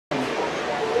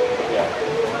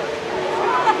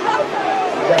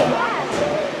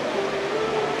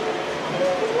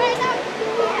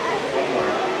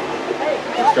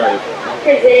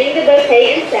the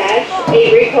bouquet and sash,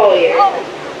 Avery Collier.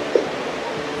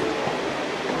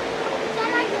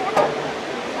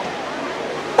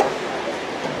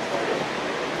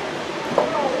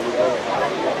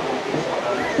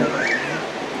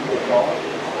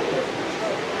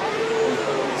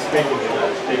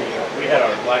 Speaking of, we had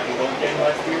our black and gold game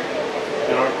last year,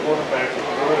 and our quarterback was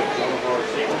good, and one of our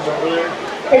receivers over there.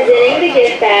 Presenting the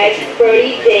gift bags,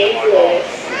 Brody James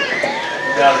Lewis.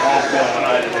 Got it all filming,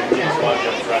 I did get spot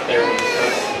jumps right there when the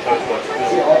coach was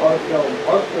filming. See, our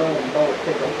film don't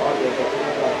pick up audio, but we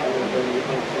don't have anybody who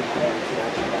thinks we can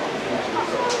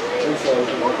so we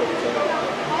can work with each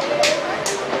other.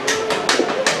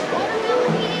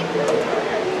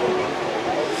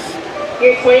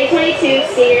 Your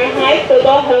 2022 Senior High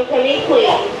Football Homecoming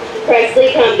Queen, Presley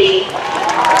Cumbie.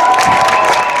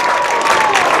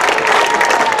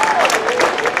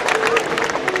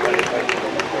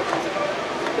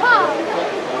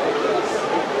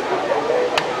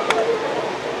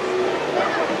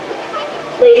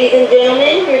 Ladies and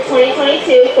gentlemen, your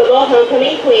 2022 Football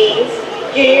Homecoming Queens,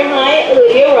 Junior High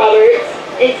Olivia Roberts,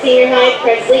 and Senior High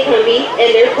Presley Cumbie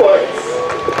and their courts.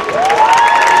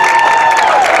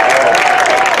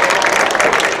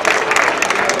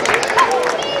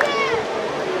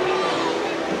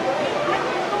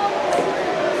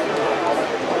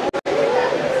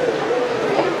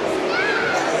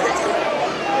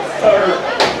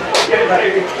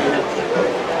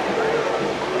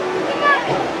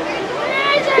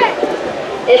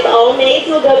 If all maids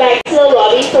will go back to the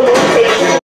lobby for more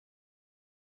pictures.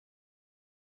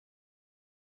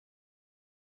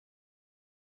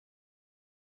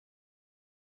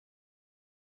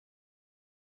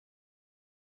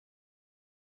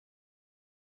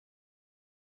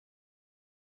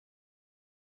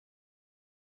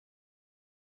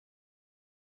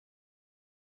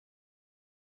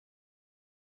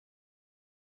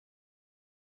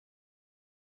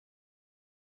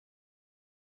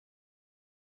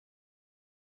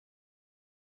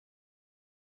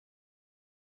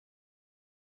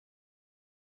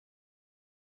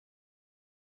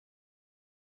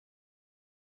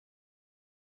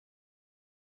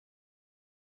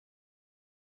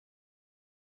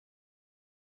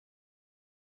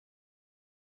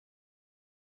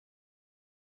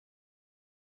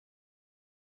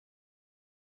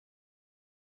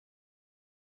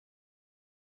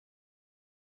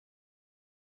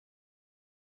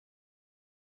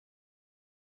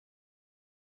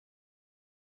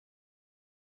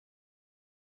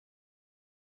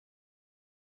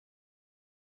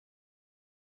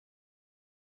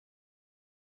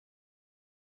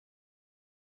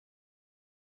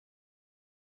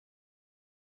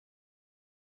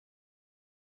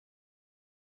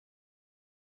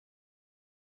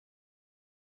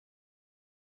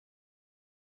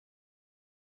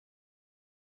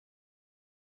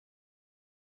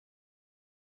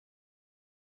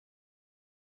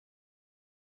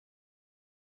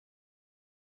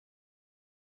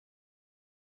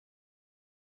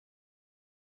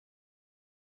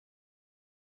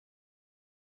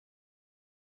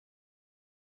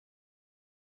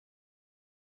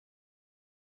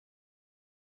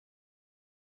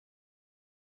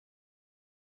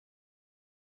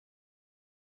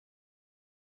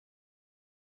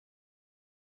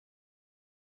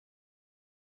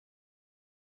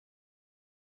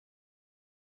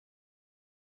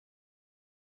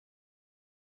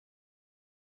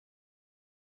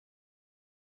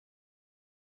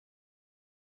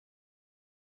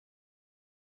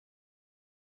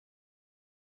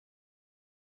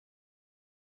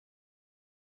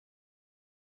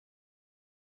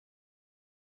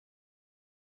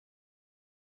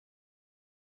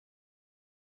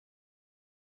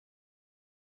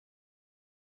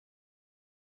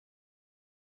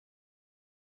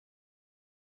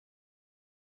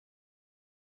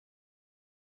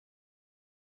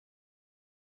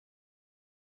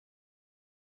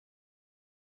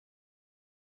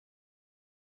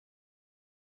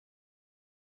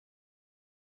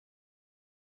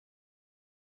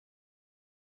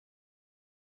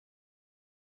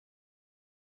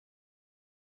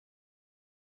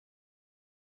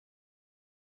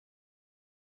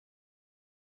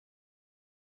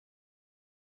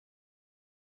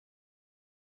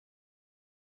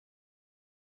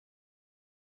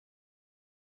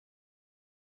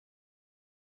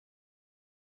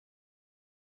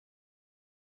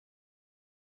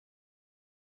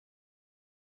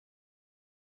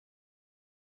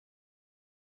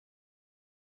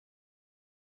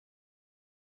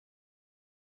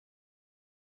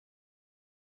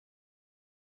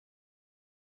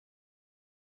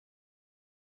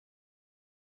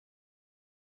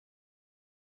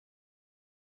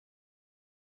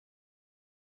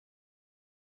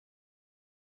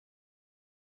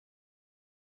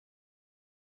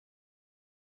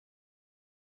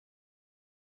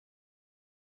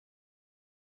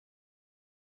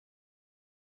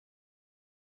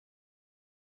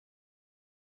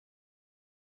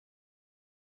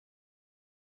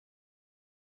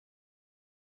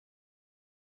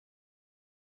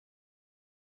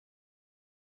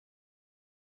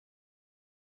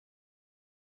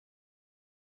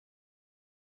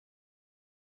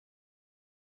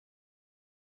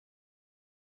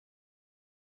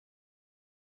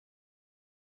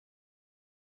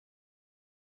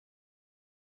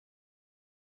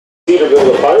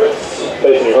 Cedarville, the Pirates,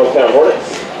 facing your hometown Hornets.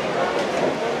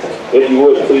 If you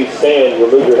would, please stand,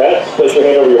 remove your hats, place your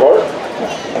hand over your heart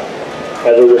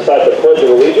as we recite the Pledge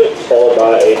of Allegiance, followed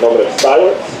by a moment of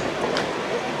silence,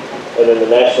 and then the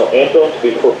national anthem to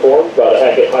be performed by the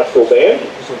Hackett High School Band,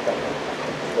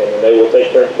 and then they will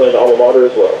take turns playing the alma mater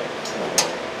as well.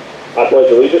 I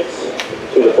pledge allegiance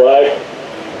to the flag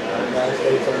United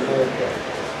States of America,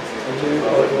 and to the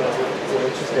republic for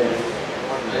which it stands,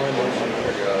 one nation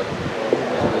under God,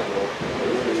 indivisible,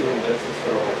 with liberty and justice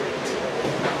for all.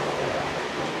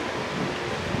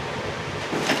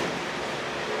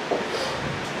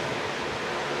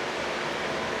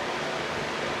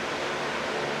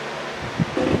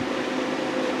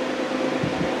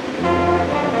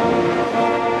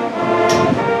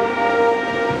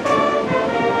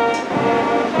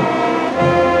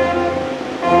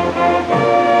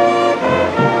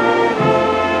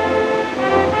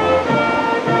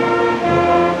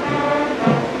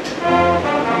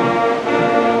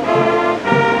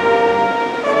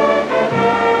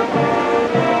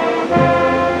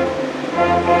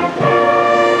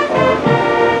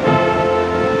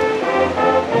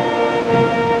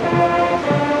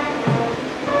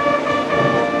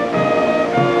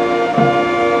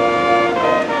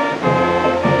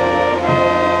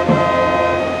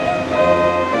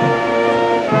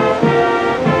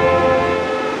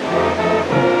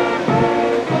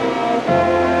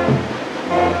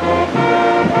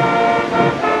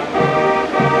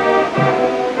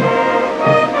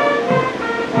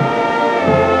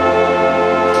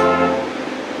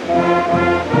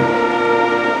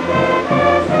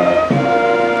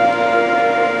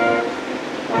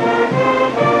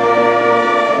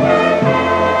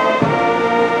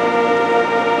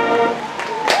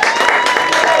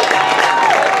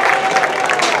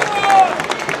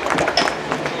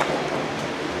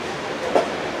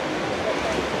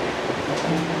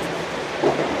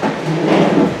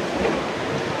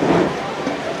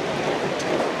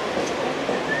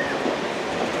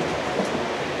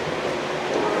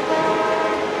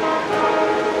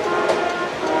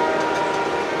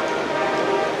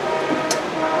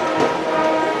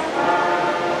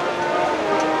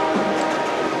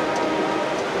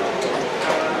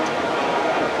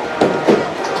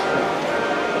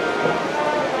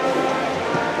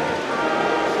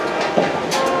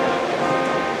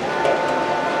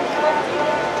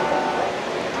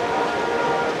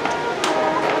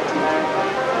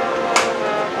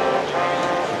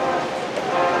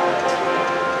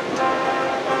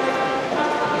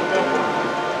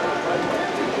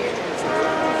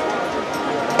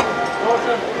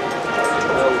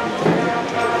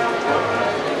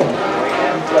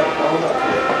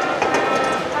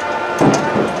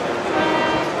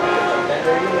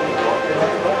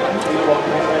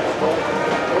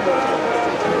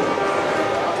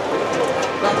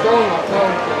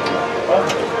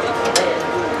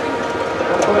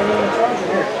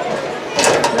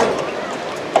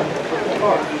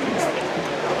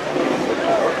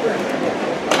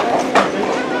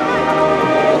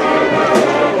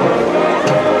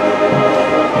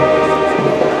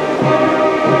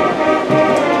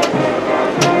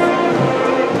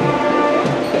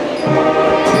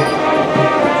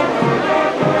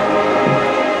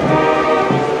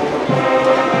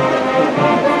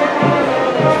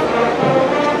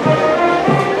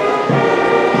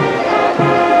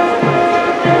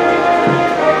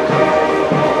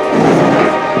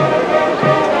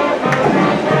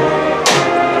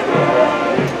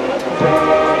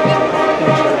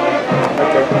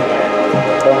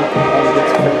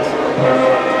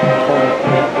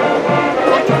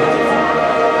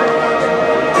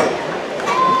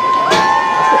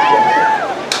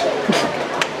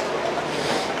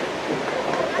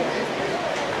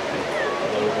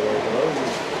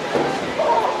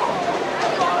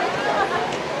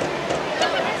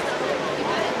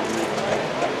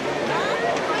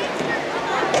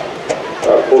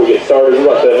 Before we get started, we'd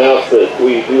like to announce that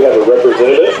we do have a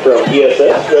representative from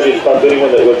ESS ready to talk to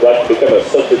anyone that would like to become a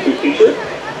substitute teacher.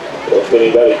 So if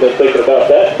anybody's been thinking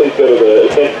about that, please go to the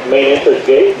main entrance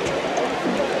gate.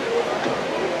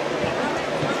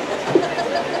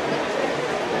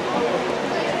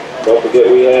 Don't forget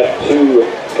we have 2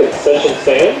 concession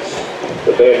stands.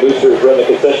 The band boosters run the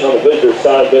concession on the visitor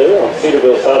side there on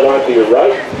Cedarville sideline to your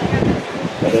right.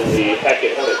 And then the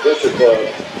Hackett Hornet Booster Club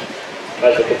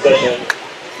has the concession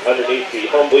underneath the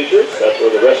home bleachers. That's where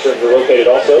the restrooms are located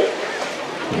also.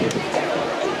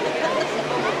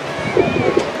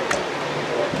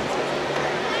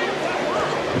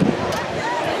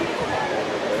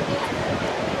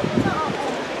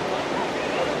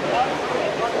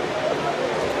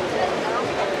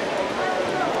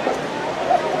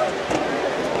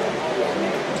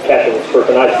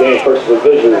 tonight's game versus the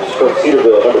visitors from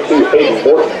Cedarville. Number 2, Hayden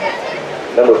Morton.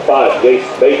 Number 5,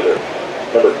 Jace Baker.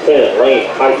 Number 10, Lane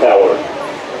Hightower.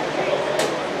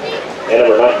 And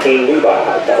number 19, Levi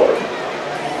Hightower.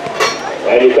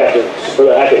 And your captains for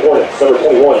the Hackett Hornets, number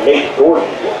 21, Nate Gordon.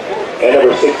 And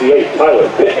number 68, Tyler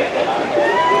Pittman.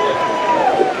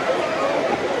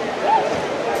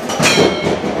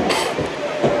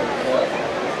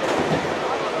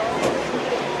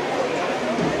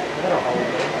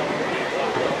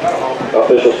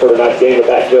 Officials for tonight's game, the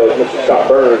back judge, Mr. Scott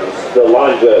Burns. The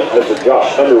line judge, Mr.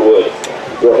 Josh Underwood.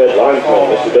 Your head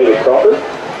linesman, Mr. David Crawford.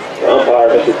 The umpire,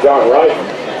 Mr. John Wright.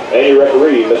 And your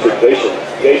referee, Mr.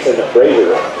 Jason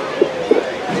Frazier.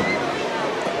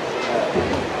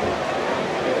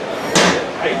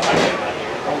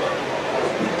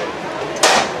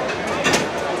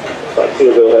 Like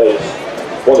Cedarville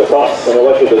has won the toss and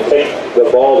elected to take the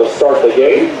ball to start the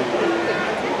game.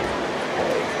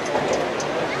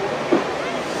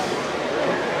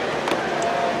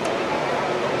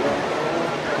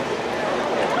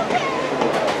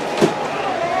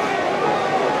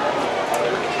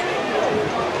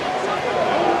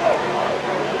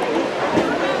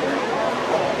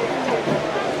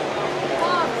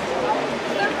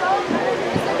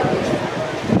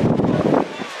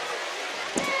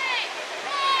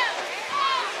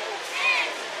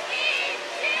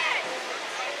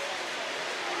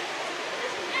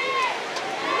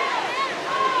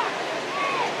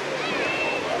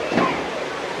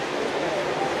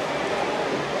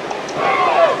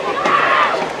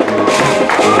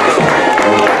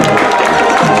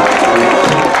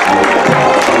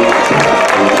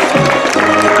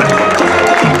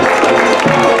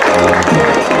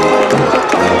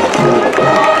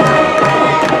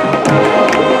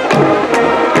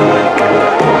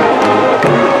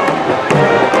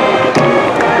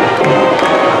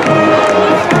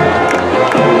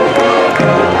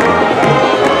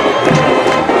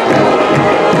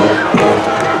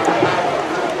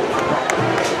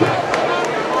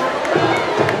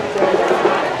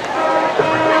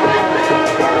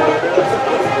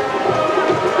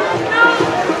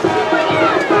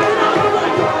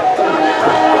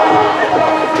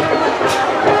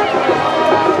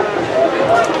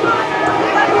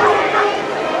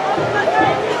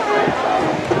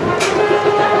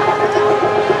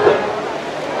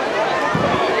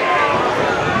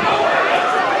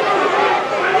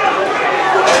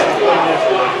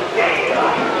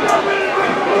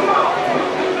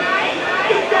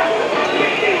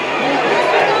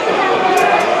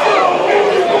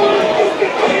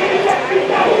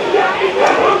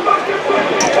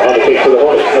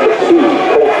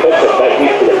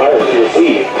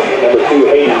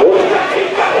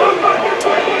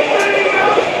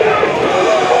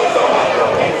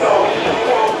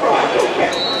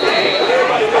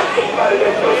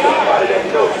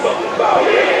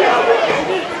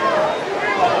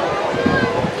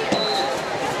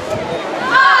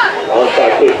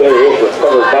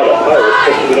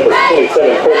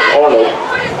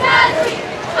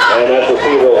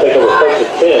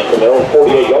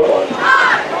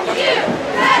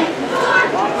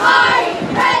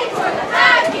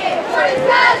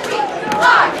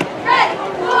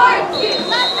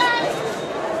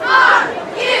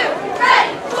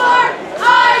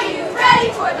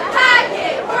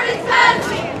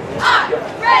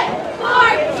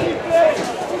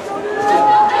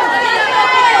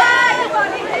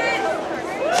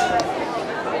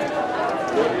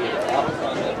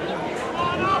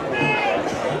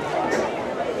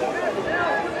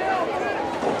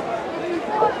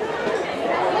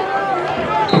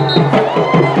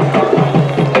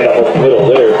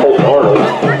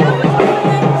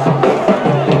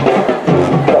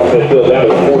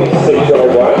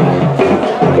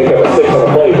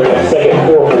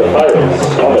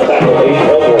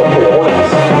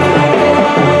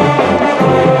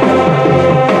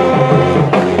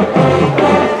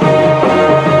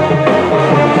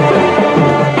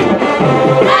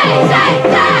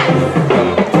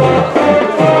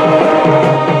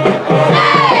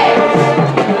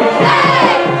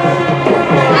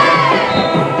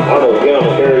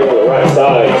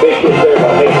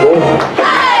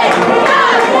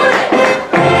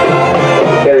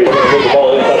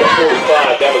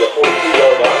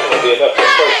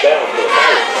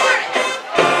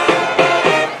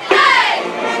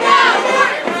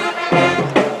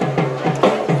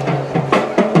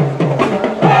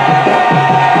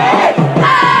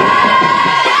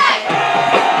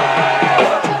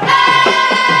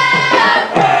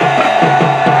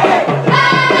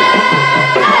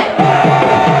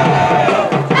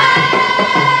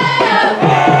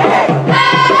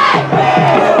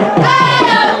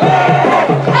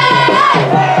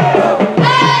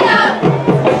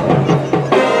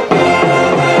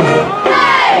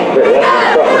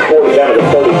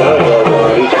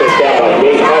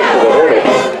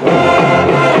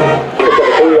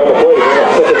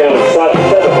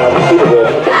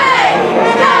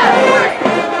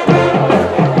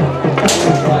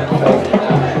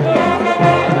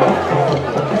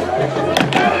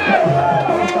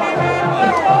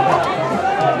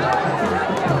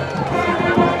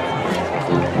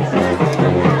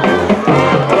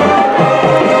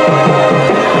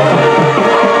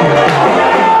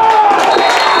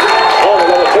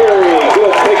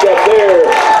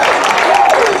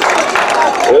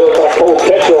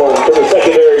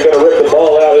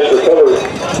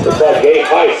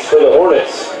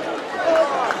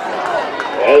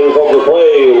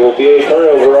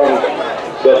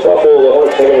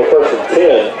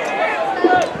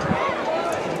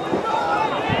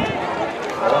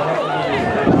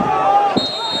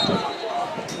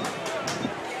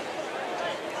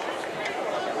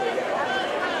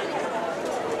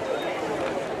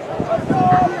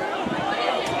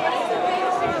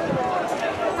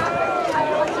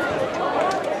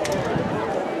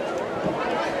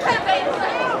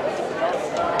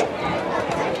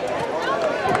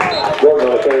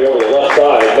 the carry over the left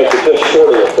side. Makes it just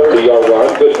short of the 30-yard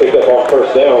line. Good pickup on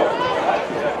first down.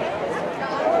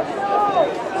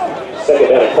 Second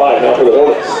down and 5 now for the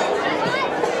Hornets.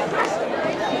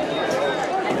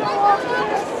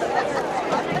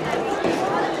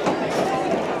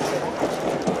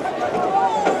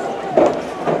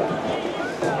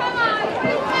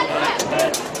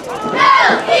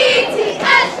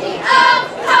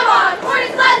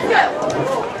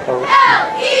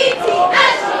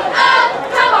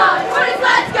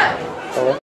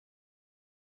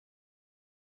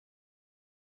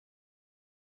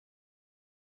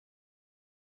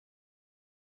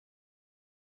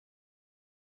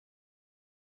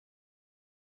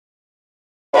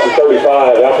 The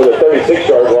 35 out to the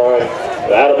 36-yard line.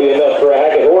 That'll be enough for a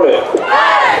Hackett Hornet.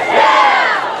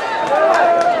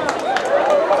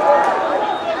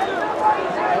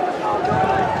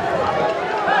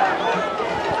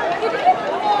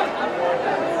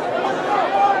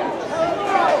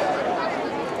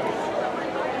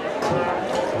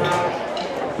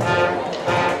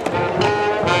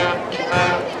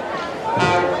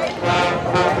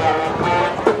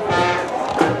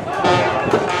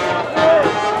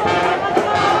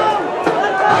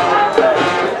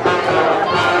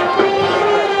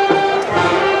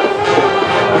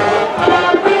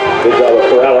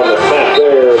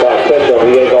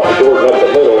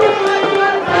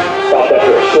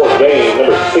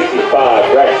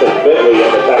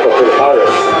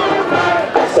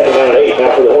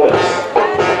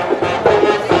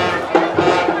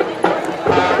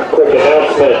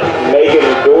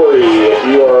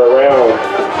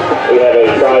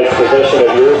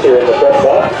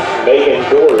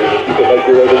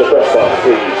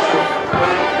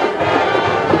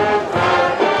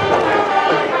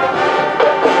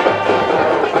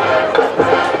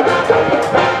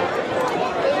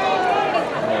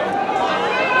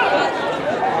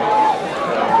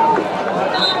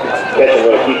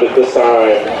 This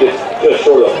time, just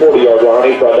short of the 40-yard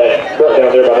line. He brought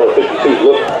down there by number 52,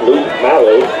 Luke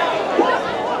Mallow.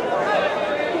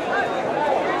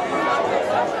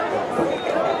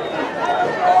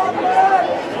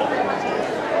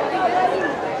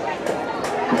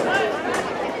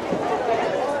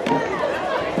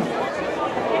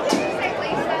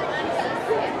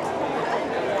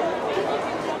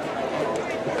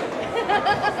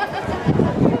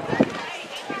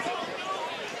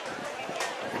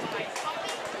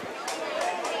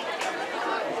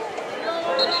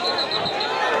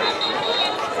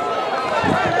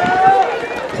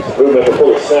 Movement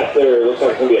before the snap there. Looks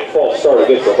like it's going to be a false start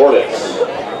against the Hornets.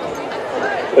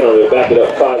 Penalty to back it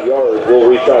up 5 yards. We'll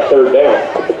retry third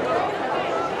down.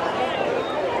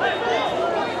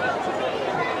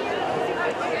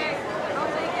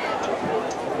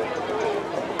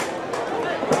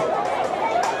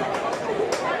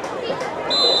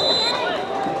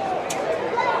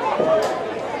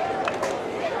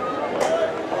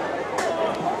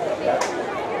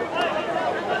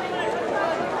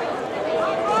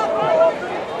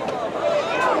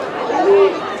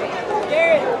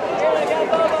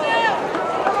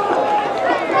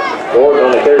 Gordon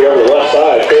on the carry over the left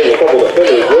side, carrying a couple of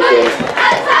defenders with him.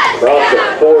 Brought the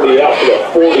 40 out to the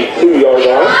 42-yard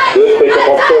line. Good pick up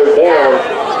on third down.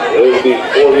 It would be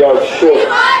 4 yards short.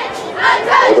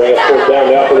 They bring up fourth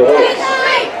down now for the Hornets.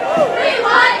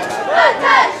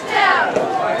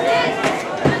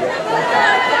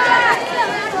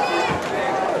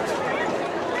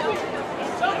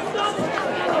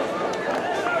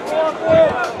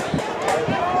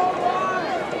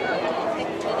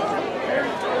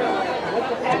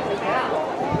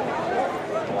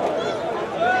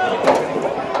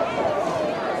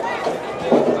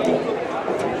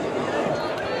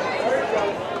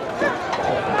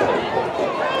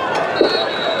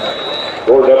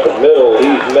 Gordon up the middle,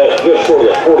 he's met just short of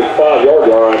the 45-yard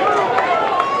line.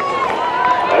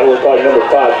 That looks like number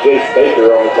 5, Jace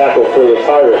Baker on the tackle for the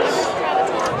Pirates.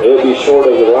 It'll be short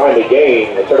of the line to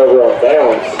gain. The turnover on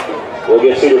downs will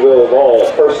get Cedarville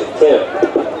involved, 1st and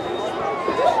 10.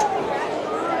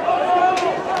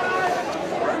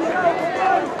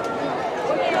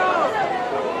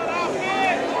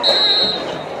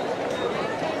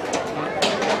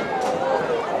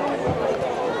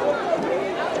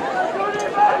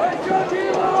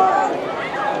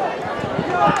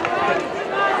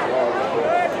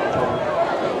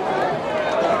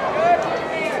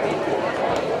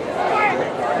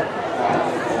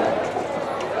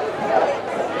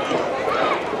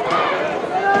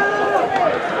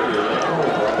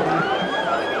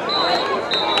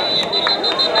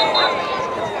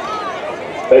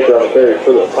 Baker on the carry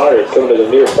for the Pirates, coming to the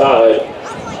near side.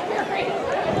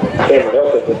 Cameron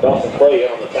Elkins and Dawson Clay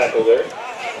in on the tackle there.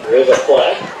 There is a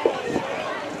flag.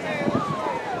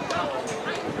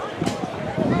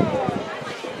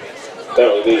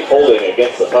 That would be holding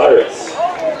against the Pirates.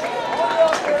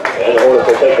 And the Hornets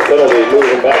will take the penalty,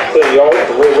 moving back 10 yards,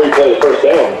 and we'll replay the first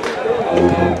down.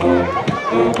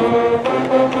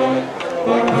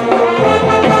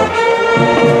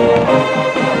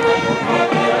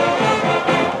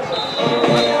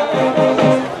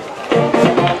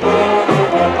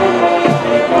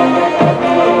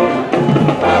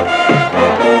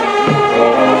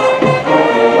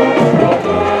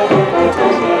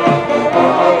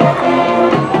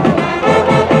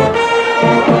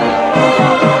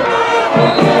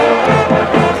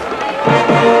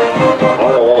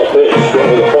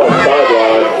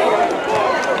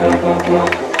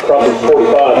 Crosses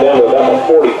 45 down to about the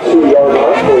 42-yard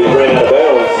line before he ran out of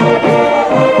bounds.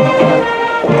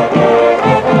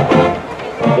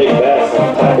 Nick Bass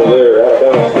on tackle there, out of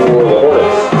bounds for the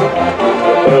Hornets.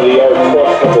 Penalty yard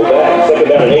plus couple back. Second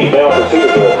down and 8 now for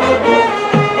Cedarville.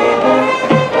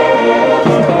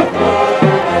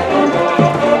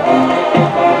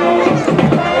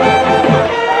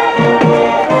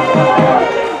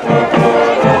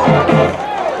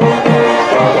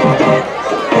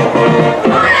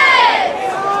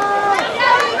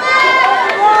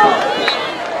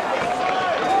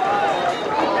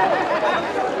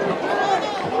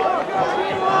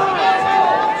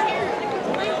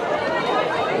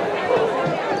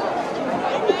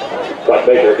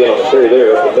 Baker again on the carry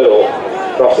there up the middle,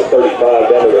 across the 35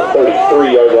 down to the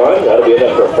 33-yard line. That'll be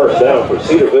enough for a first down for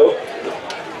Cedarville.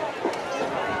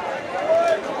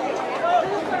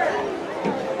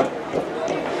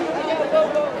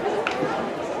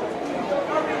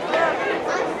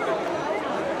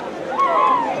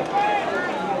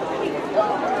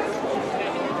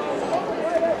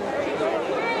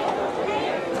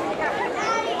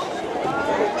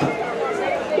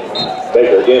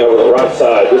 Baker again over the right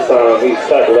side. This time he's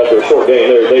tackled after a short gain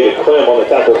there. David Clem on the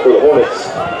tackle for the Hornets.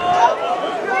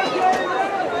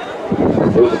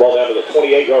 Moves the ball down to the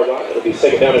 28-yard line. It'll be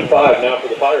second down and 5 now for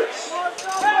the Pirates.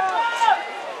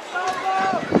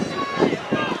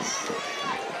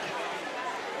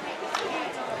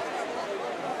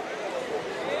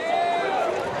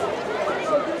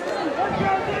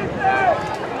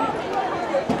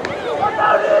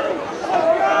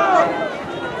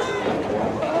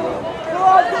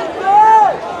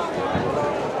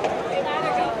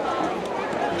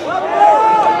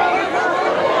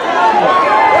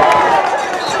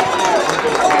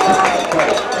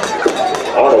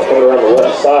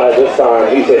 This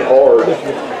time he's hit hard.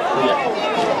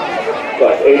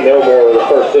 Like Aiden Elmore, the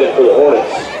first in for the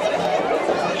Hornets.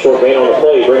 Short gain on the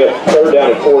play, bring up third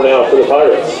down and 4 now for the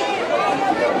Pirates.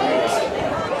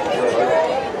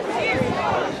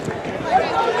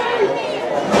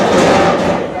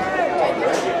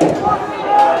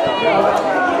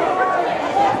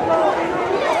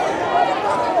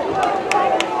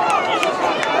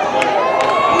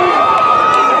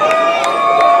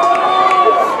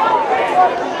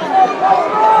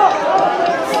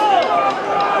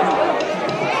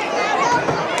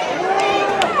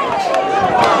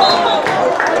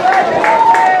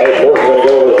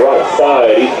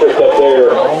 He's tricked up there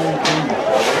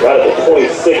right at the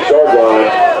 26-yard line.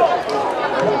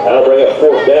 That'll bring up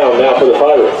fourth down now for the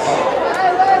Pirates.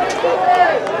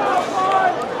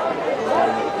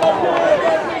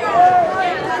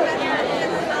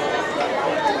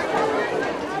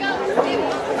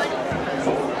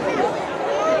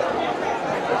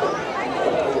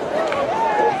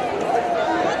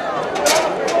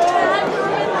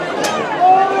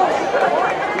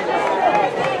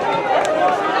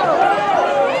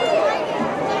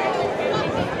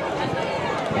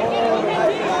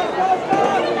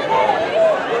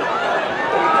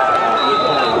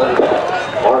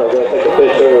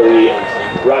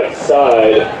 Right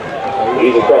side,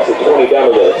 he's across the 20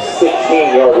 down to the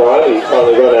 16-yard line. He's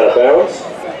finally run out of bounds.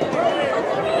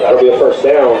 That'll be a first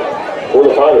down for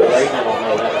the Pirates.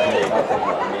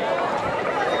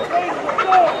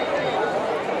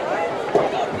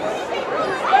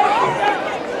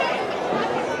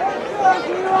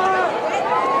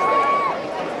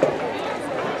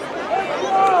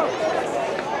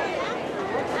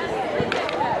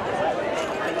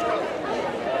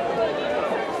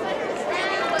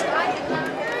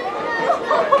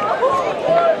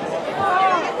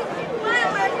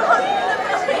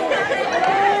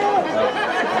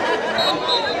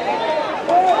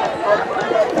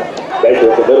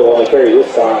 Baker at the middle on the carry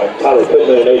this time. Tyler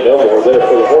Pittman and Aiden Elmore there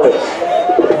for the Hornets.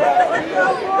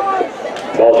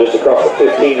 Ball just across the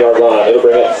 15-yard line. It'll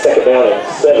bring up second down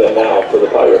and 7 now for the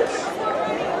Pirates.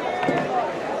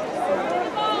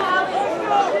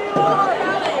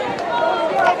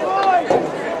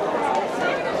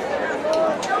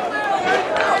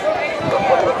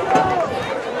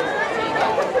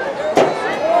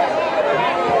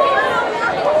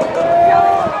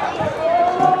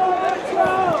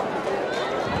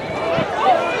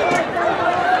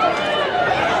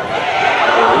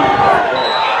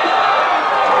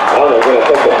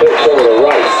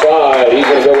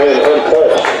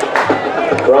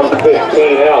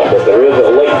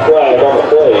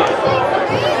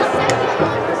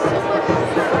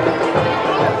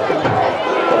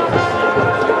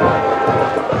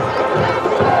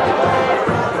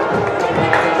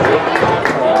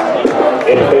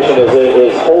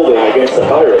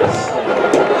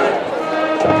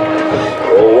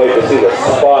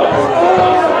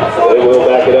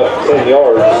 10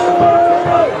 yards.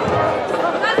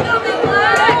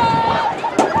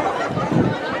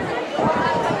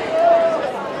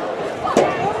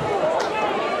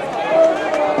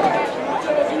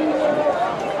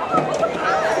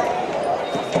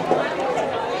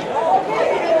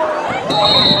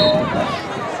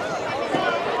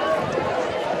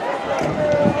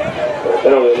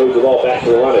 Penalty moves the ball back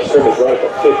to the line of scrimmage right at the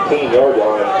 15-yard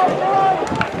line.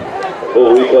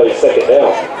 We'll replay second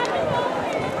down.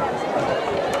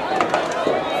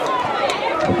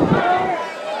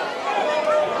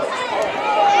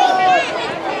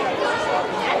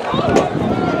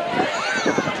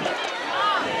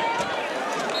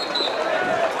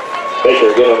 Baker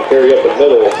again on the carry up the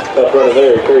middle. Tough running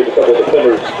there. He carries a couple of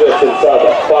defenders just inside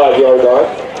the 5-yard line.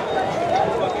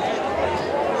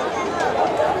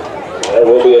 That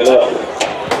will be enough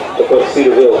to put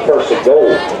Cedarville first and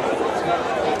goal.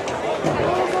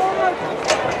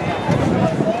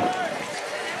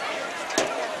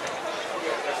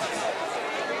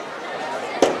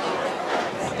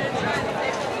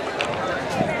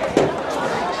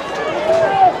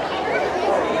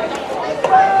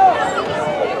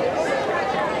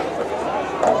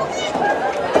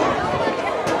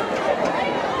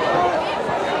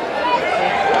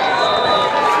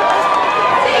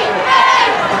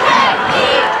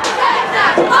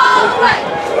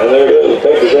 And there it is.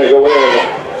 Baker's going to go in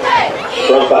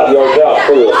from 5 yards out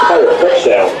for the Pirate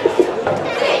touchdown.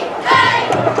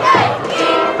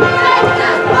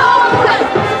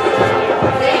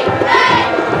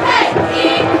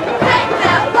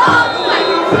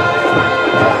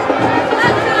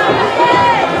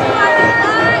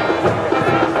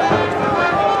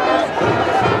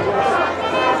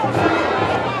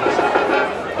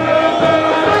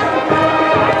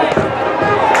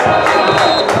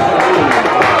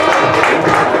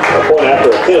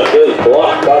 Is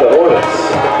blocked by the Hornets.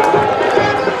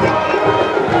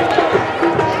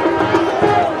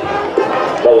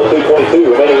 About 2:22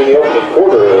 remaining in the opening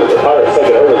quarter. The Pirates take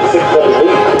an early 6-0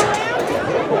 lead.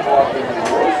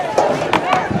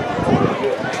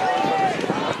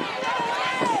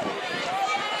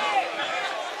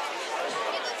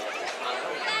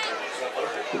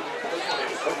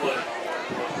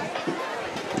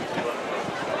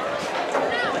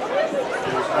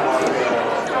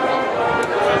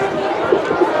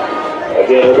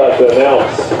 Again, we'd like to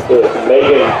announce that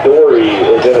Megan Dory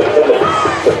is in attendance.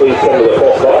 So please come to the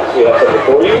press box. We have something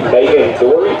for you. Megan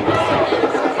Dory.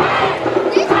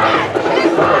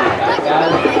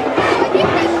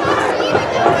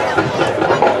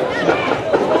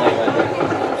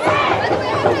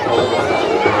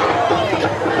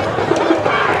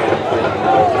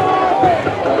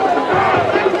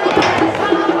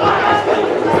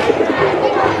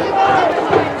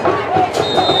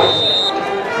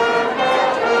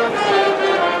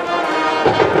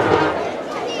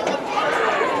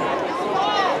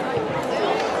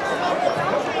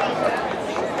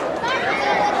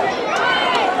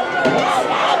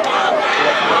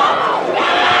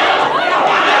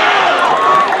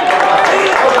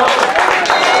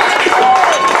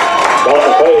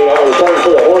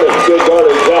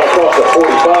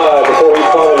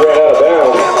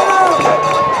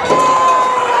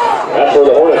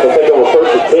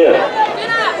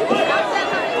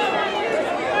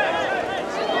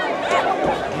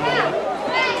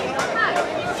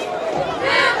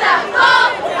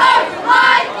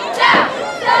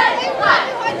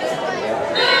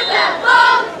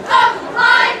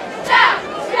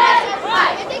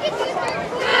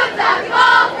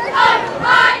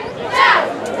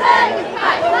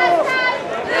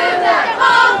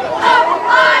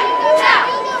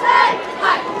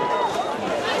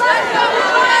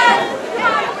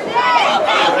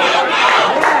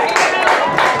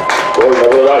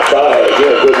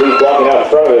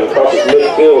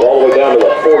 Midfield all the way down to the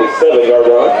 47-yard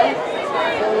line.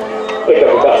 Pick up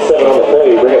about 7 on the play.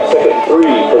 Bring up 2nd and 3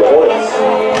 for the Hornets.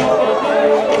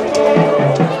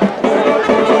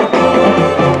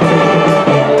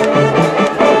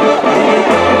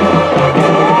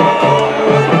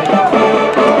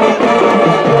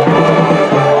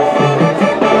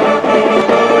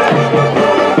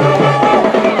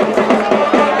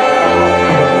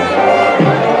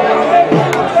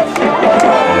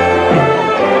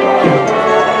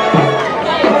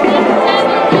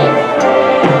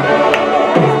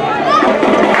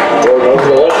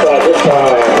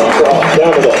 Cross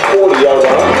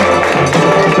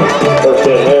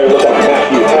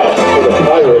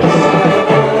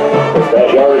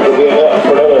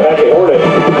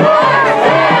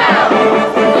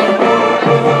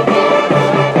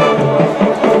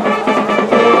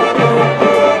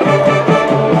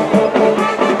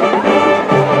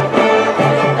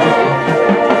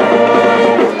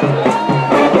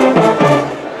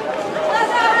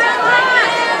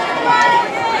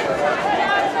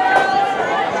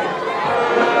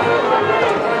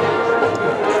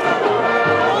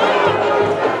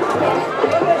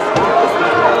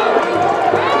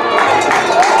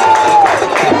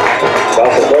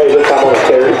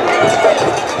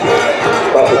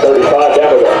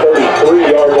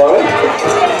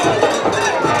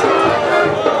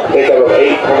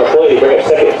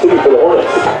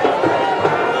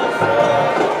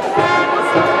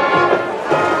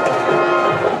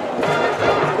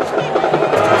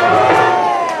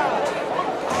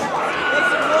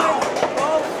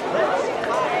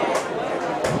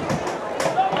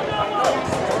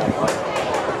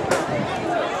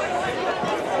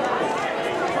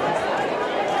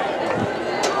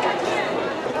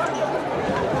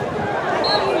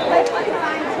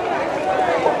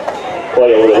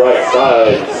play over the right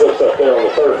side. Slips up there on the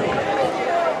turf.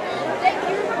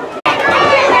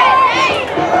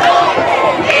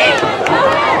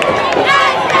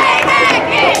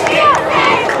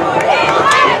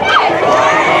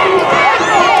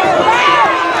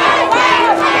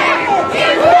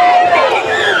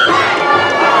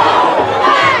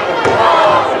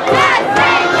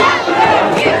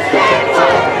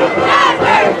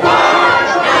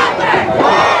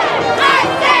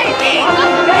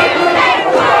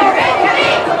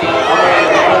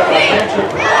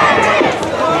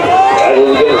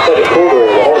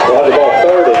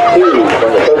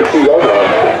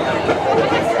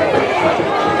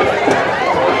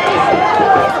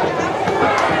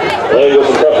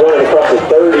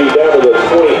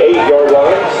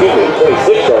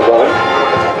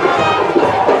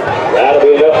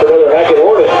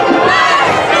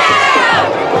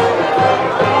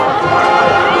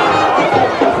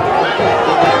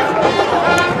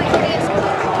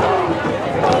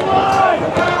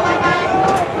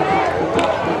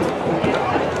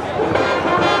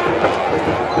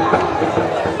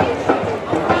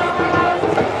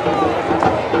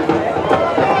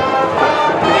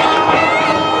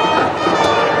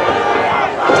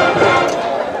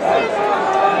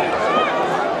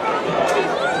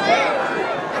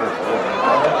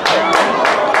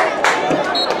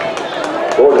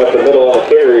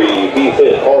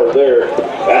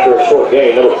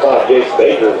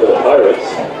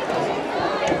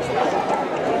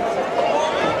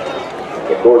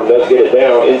 Gordon does get it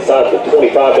down inside the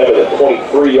 25, down to the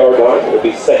 23-yard line. It'll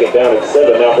be second down and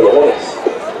 7 now for the Hornets.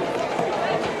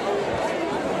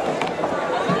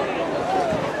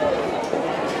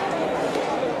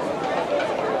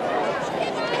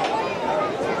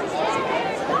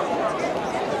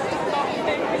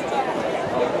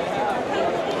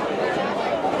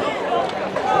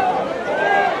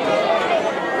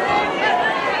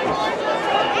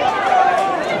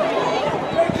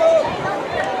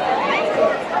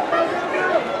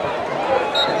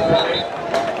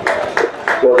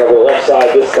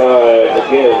 This time,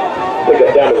 again, pick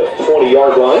up down to the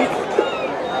 20-yard line.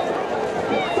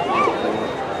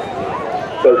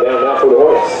 Third down now for the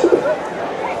Hornets.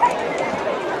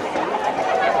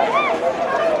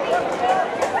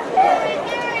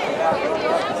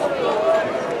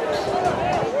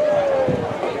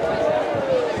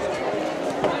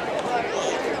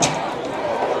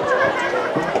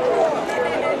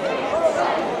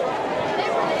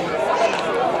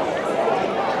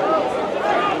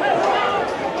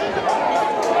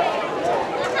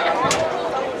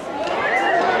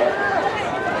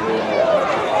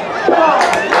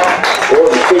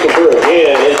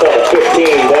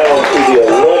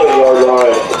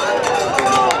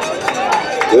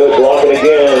 Good blocking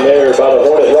again there by the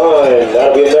Hornet line.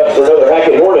 That'll be enough for another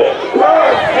Hackett Hornet.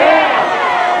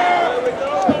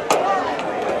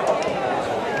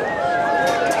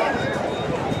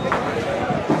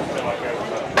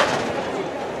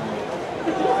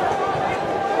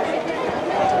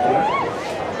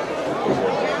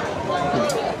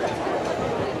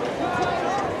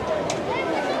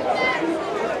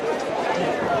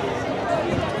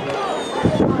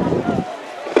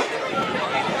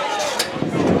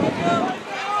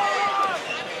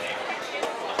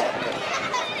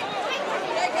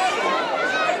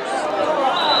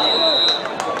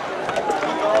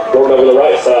 Over the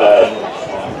right side.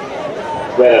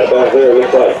 Man, back there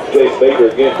looks like Jace Baker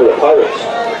again for the Pirates.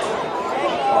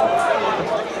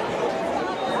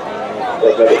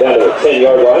 Let's make it down to the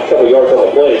 10-yard line. A couple yards on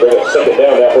the play. Bring it second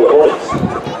down now for the Hornets.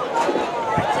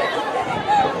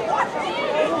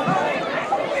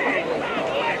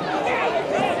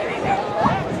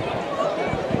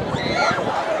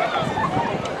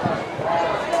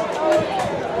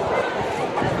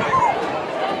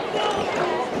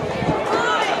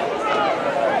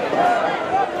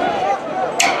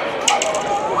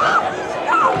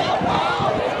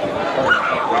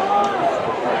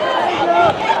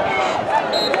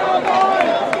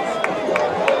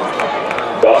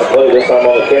 Play this time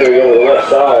on the carry over the left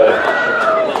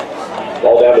side.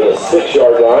 Ball down to the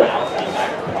 6-yard line.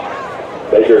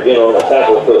 Baker again on the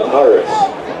tackle for the Pirates.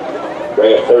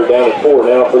 Bring up third down and 4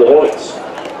 now for the Hornets.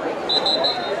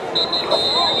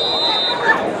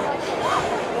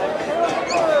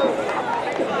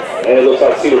 And it looks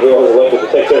like Cedarville has elected to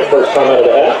take their first time out of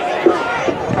the half.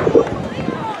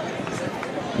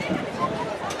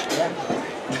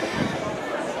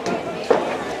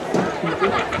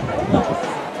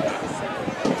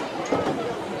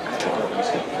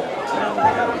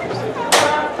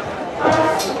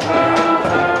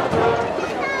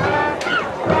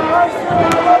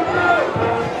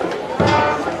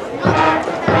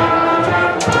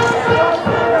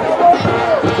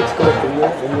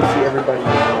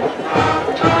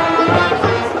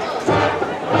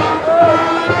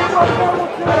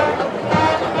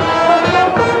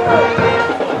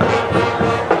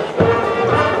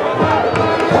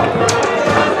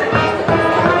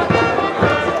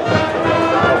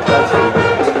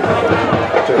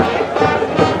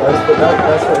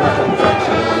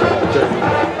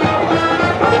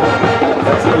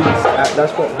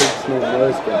 what his name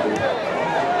was going to be.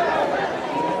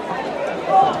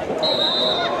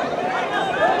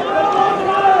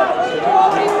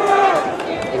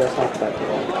 But that's not that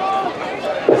good.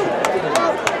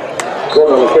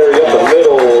 Going on the carry up the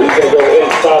middle. He's going to go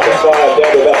inside the 5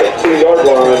 down to about the 2-yard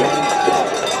line.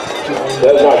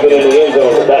 Does not get in the end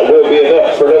zone, but that will be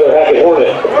enough for another Hackett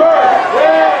Hornet.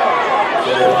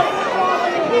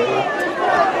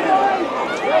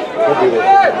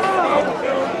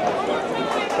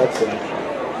 That's it.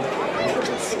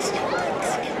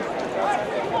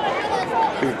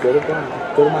 Dude, go to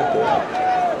my door.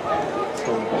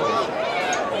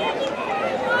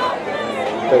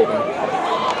 Wait, man.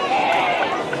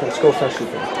 Let's go fresh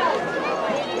again.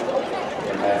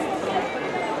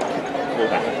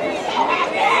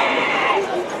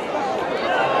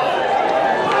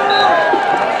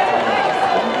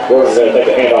 Gordon's going to take a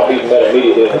handoff. He's met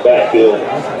immediately in the backfield.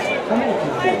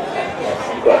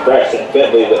 Got Braxton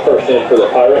Bentley, the first in for the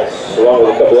Pirates, along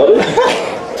with a couple others.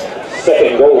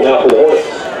 Second goal now for the Hornets.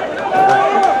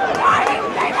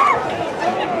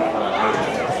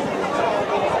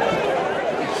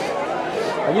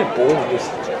 I get bored of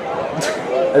just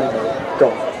everybody go.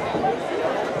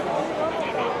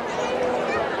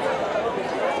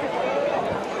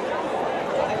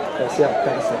 Let's see how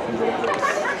fast I can do this.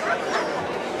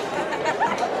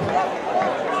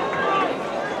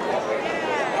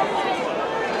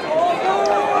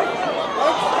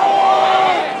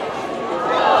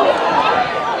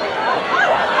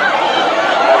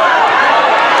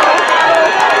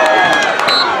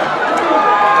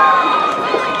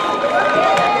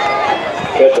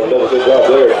 Good job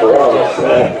there for Ramos.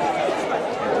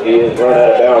 He is run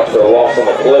out of bounds for a loss on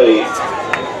the play.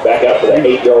 Back out to the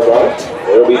 8-yard line.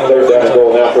 It'll be third down and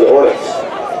goal now for the Hornets.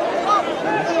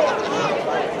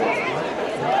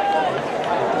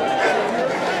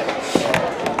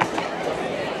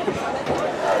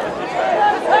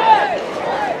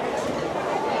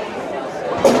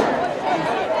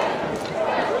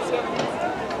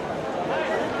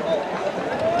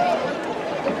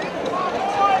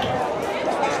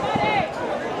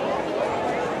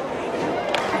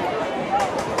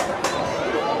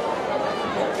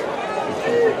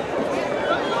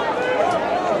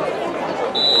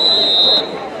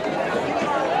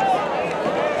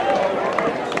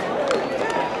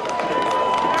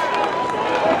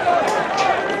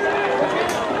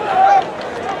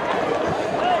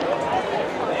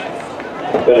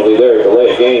 Penalty there,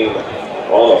 delay game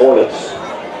on the Hornets.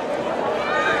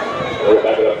 They're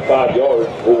back it up 5 yards.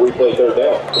 We'll replay third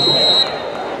down.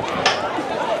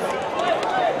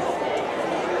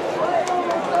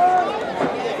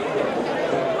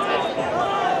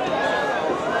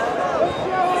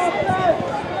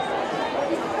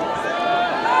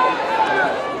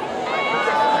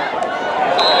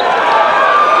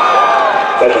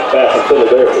 Second pass intended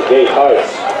there for Gabe Heiss.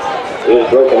 It is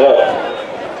broken up.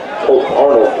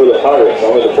 Arnold for the Pirates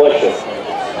on the deflection.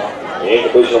 The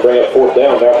incompletion will bring up fourth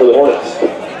down now for the Hornets.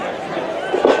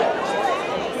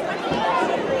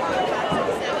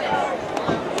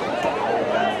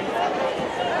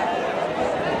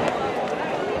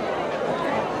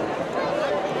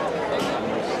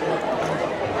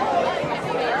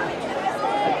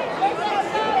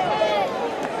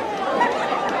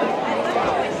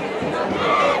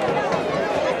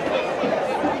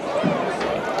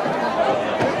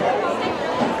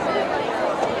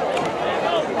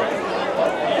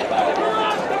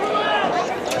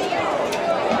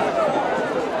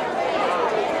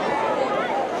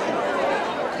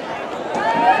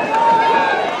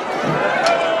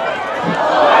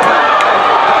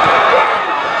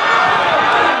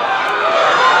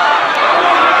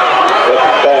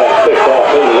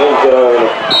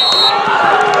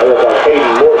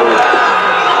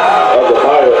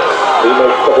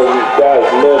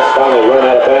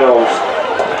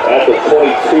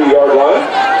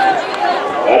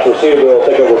 Cedarville will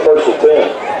take over first and 10.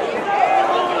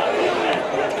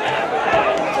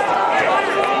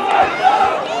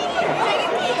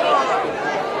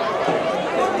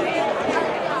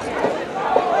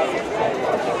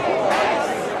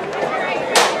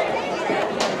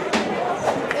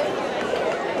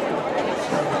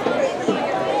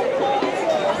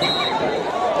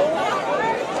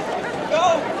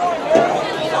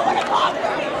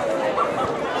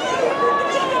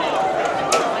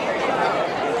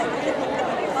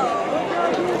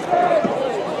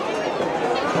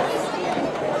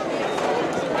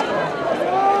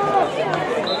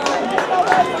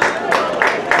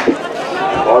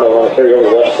 Carry over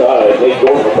the left side. Nate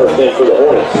Gordon, the first in for the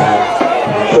Hornets.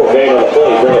 Short gain on the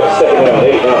play. Bring up second down and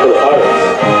 8 now for the Pirates.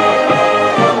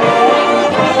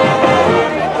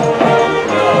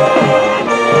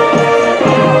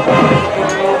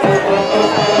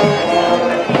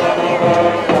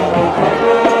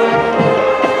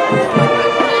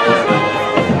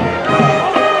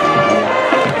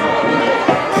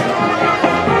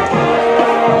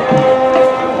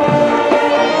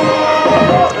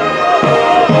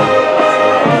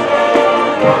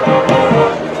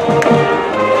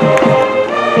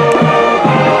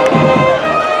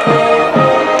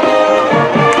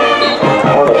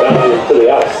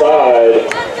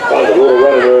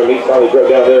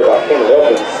 by Cameron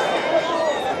Elkins.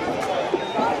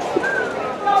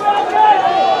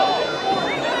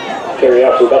 Carry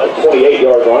out to about the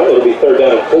 28-yard line. It'll be 3rd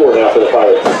down and 4 now for the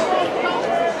Pirates.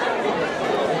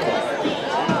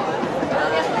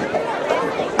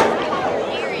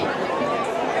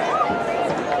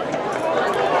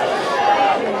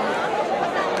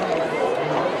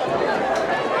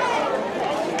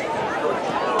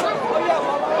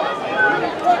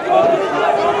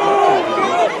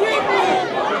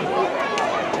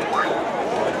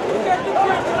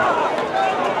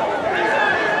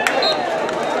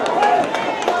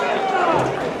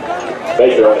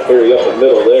 Baker on a carry up the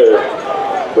middle there.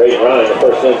 Ray Ryan, the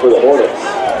first in for the Hornets.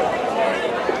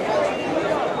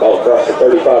 Ball across the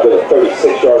 35 to the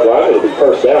 36-yard line. It'll be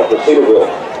 1st down for Cedarville.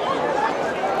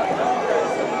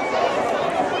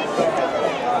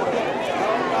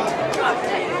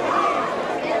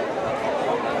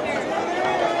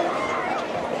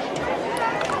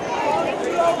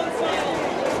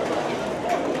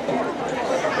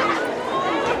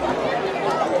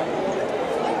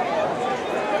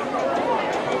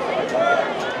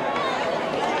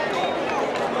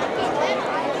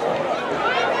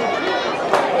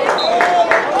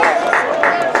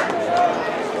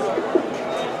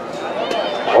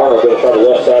 Arnold going to try the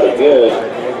left side again.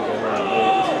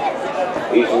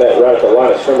 He's met right at the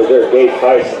line of scrimmage there. Gabe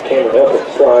Heiss and Cameron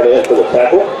Elkins trying in for the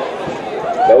tackle.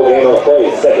 No gain on the play.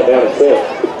 2nd down and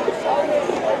 10.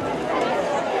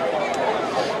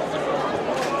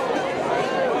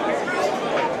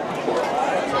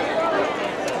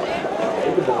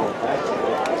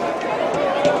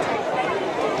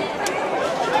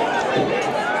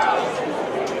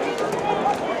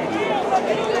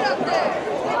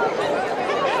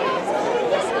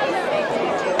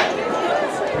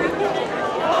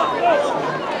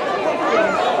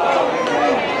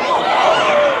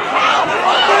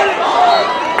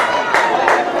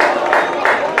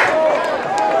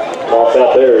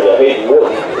 Out there is Hayden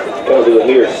Morton coming to the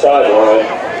near sideline.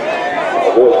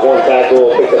 Avoids one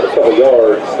tackle, picks up a couple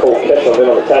yards. Cole Ketchum in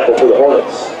on the tackle for the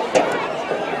Hornets.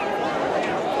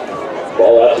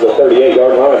 Ball out to the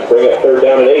 38-yard line. Bring up 3rd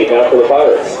down and 8 now for the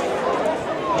Pirates.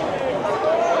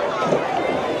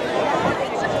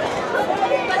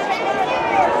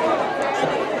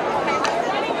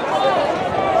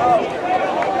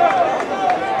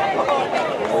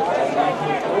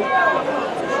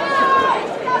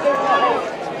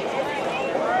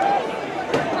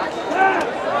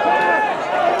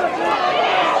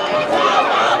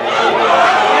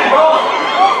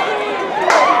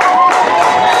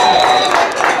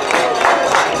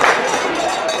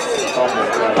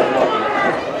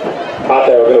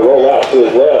 To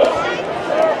his left.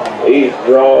 He's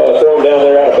thrown down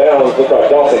there out of bounds. Looks like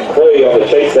Dawson Clay on the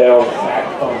chase down.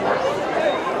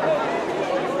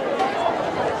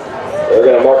 They're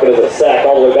going to mark it as a sack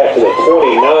all the way back to the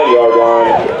 29-yard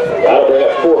line. That'll bring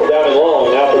up 4th down and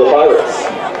long now for the Pirates.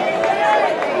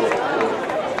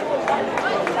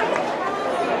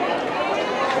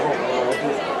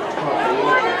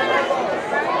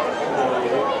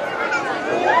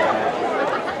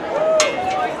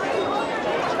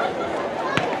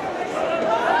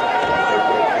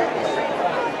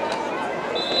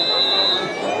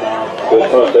 Good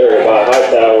punt there by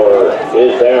Hightower,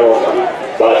 is down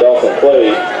by Dawson Clay.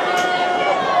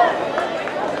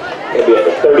 It'll be at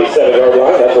the 37-yard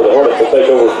line. That's where the Hornets will take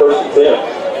over 1st and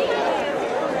 10.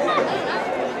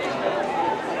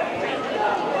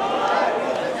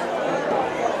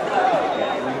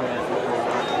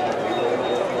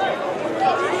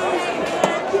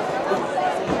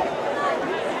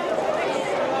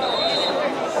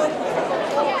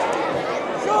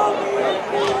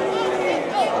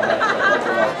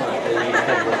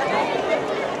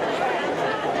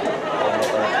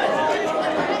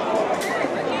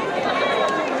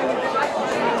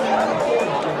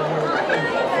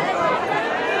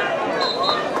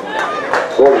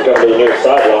 Gordon coming to the near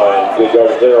sideline. Good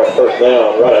yards there on 1st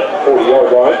down, right at the 40-yard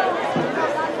line.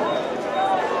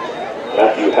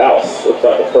 Matthew House looks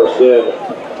like the first in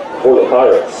for the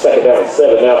Pirates. 2nd down and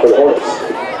 7 now for the Hornets.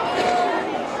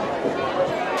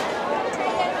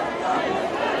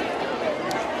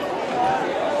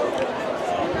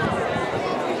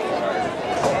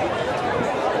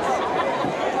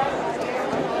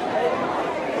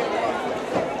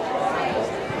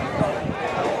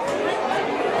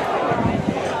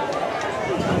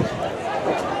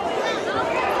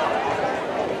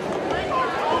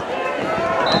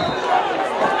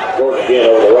 Again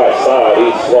over the right side,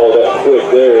 he swallowed up quick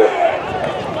there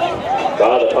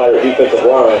by the Pirate defensive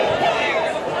line.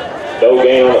 No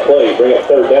gain on the play. Bring up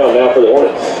 3rd down now for the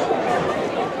Hornets.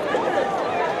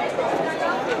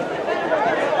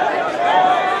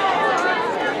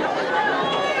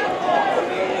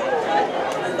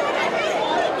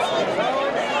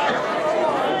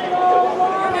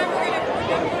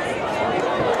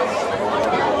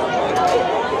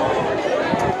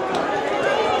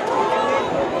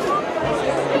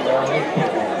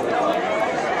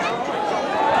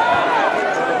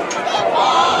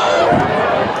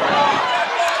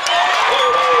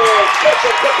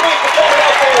 Mission complete for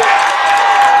Philadelphia.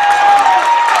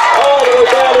 All the way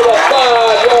down to the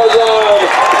 5-yard line.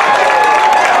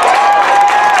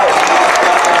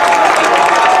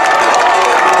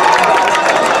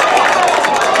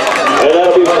 And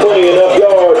that'll be plenty enough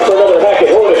yards for another Hackett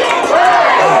Hornet.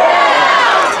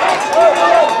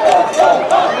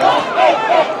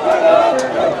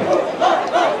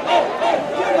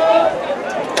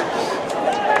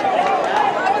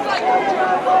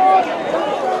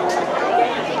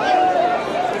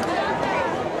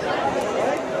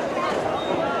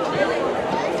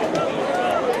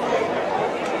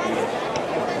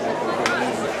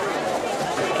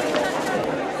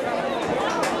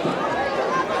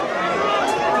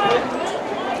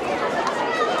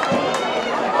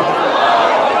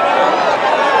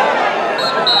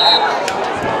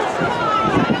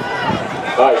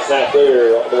 Nice snap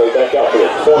there, all the way back out to the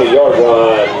 20-yard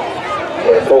line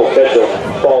where Cole Ketchum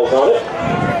falls on it.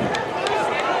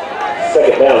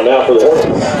 Second down now for the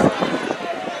Hornets.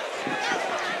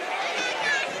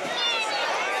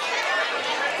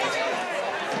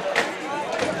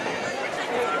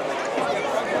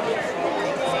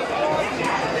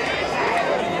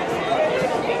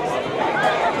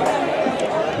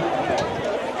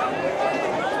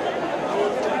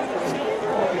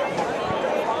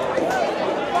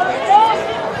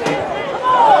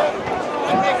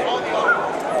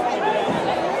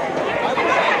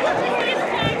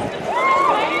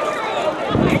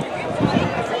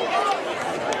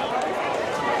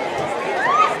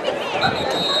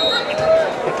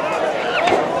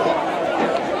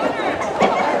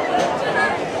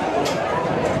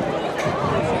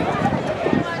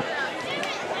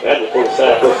 And before the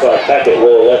snap, looks like Hackett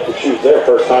will elect to choose their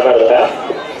first time out of the half.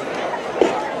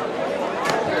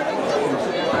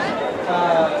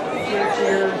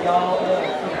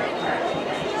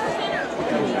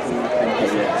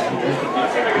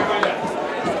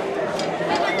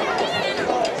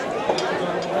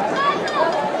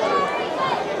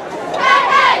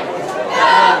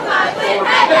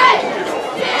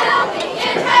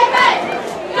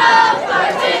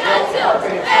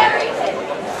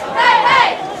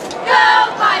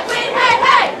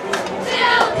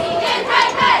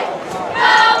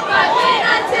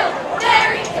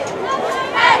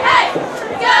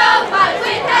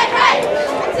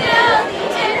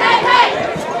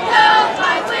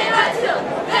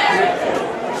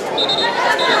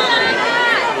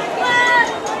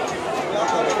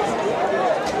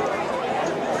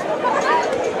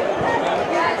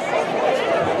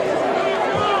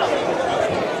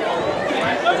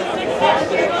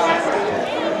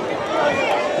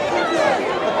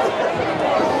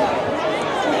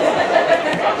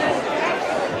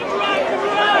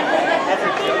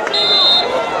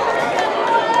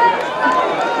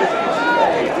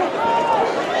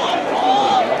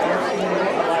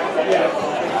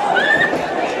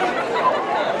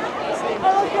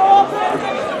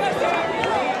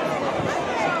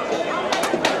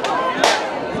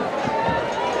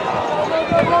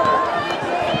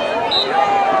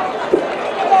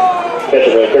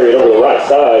 Ketchum going to carry it over the right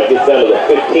side, gets down to the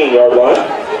 15-yard line.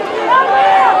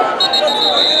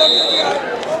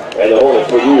 And the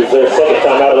Hornets will use their second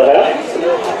time out of the half.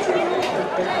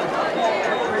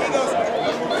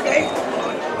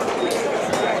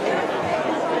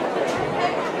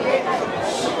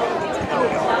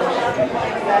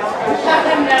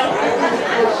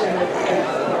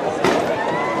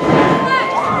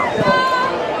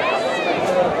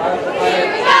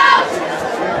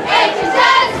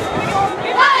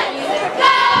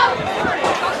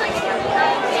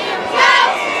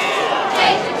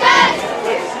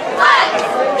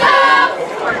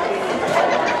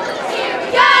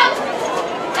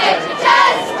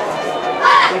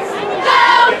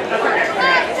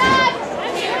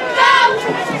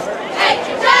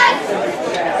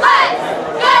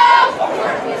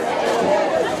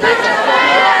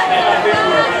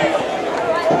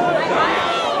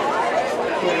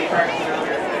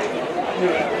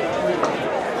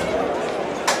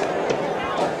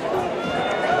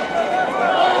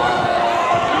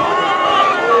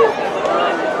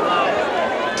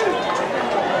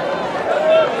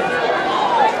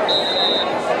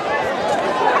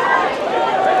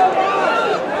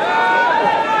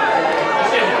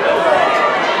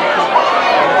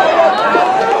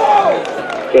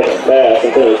 Pass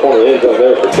into the corner of the end zone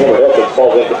there for Cameron Elkins,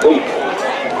 falls incomplete.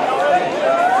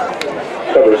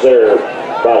 Covers there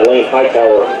by Lane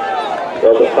Hightower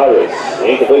of the Pirates. The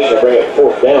incompletion will bring it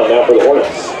fourth down now for the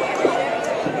Hornets.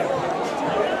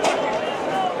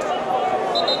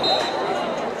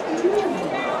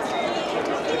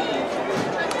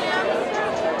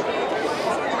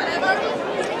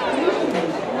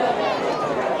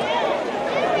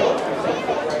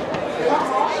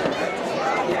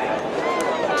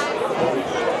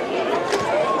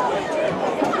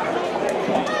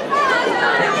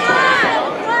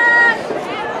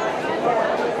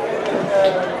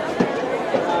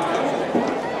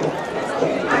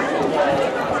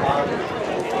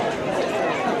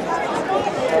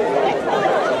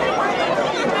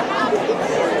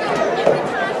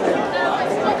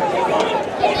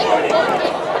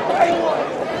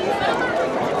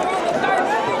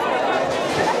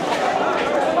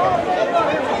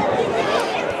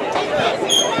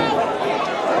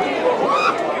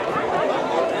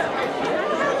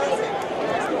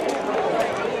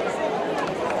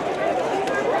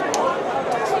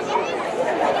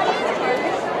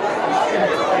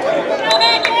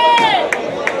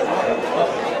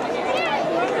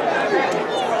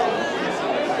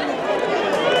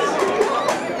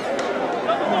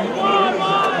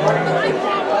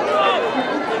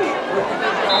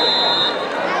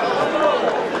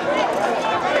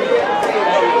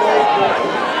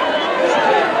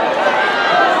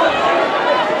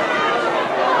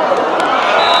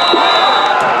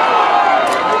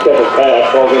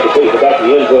 Pass falls incomplete in the back of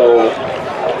the end zone.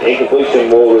 Incompletion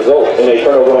will result in a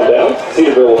turnover on down.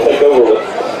 Cedarville will take over with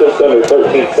just under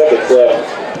 13 seconds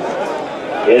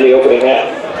left in the opening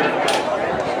half.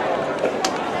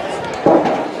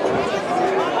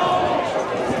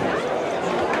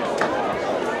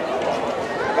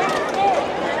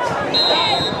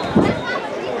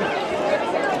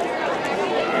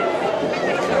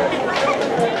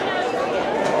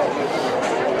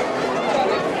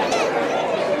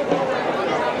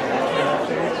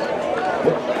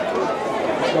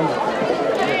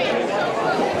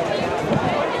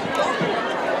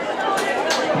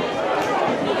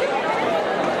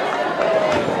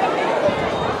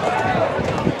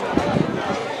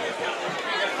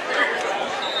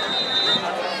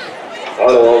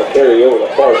 Arnold on the carry over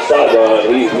the far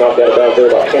sideline. He's knocked out of bounds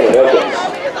there by Cameron Elkins.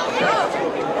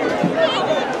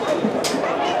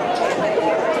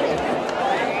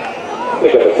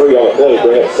 Pick up a 3 on the play,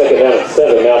 bring up 2nd down and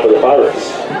 7 now for the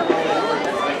Pirates.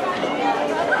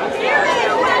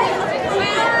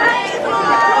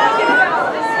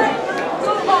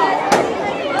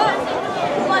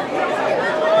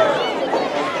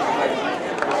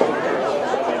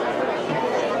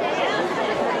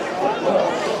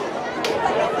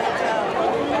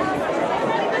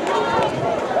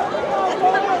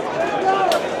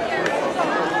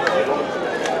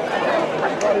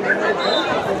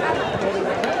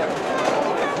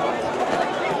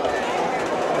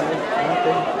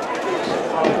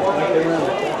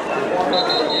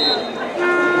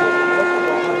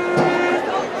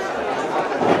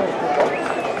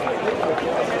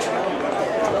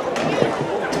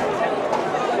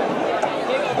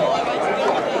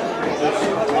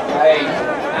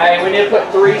 Hey, we need to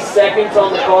put 3 seconds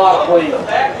on the clock, please.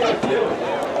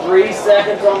 3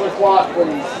 seconds on the clock,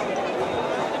 please.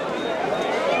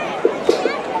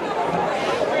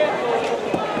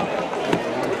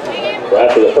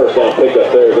 After the first down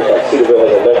pickup there, it looks like Cedarville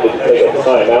has elected to take a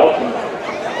timeout.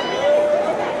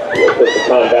 We'll put some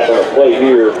time back on the play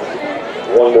here.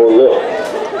 One more look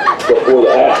before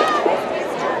the half.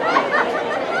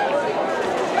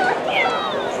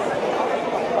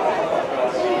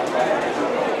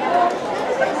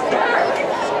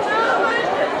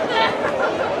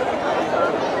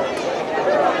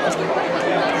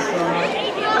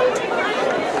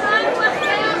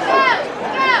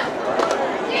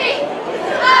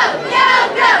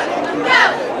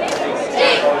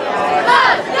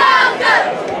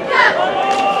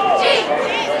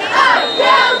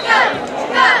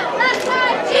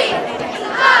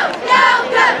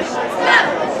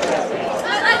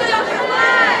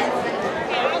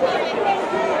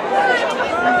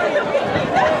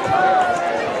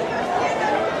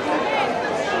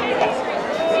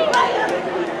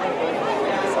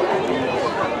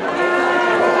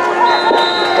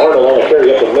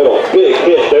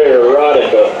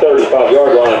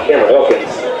 Cameron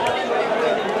Elkins.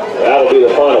 That'll be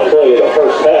the final play of the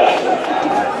first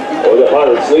half. Or the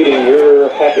Pirates leading your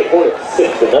Hackett Hornets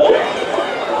 6-0.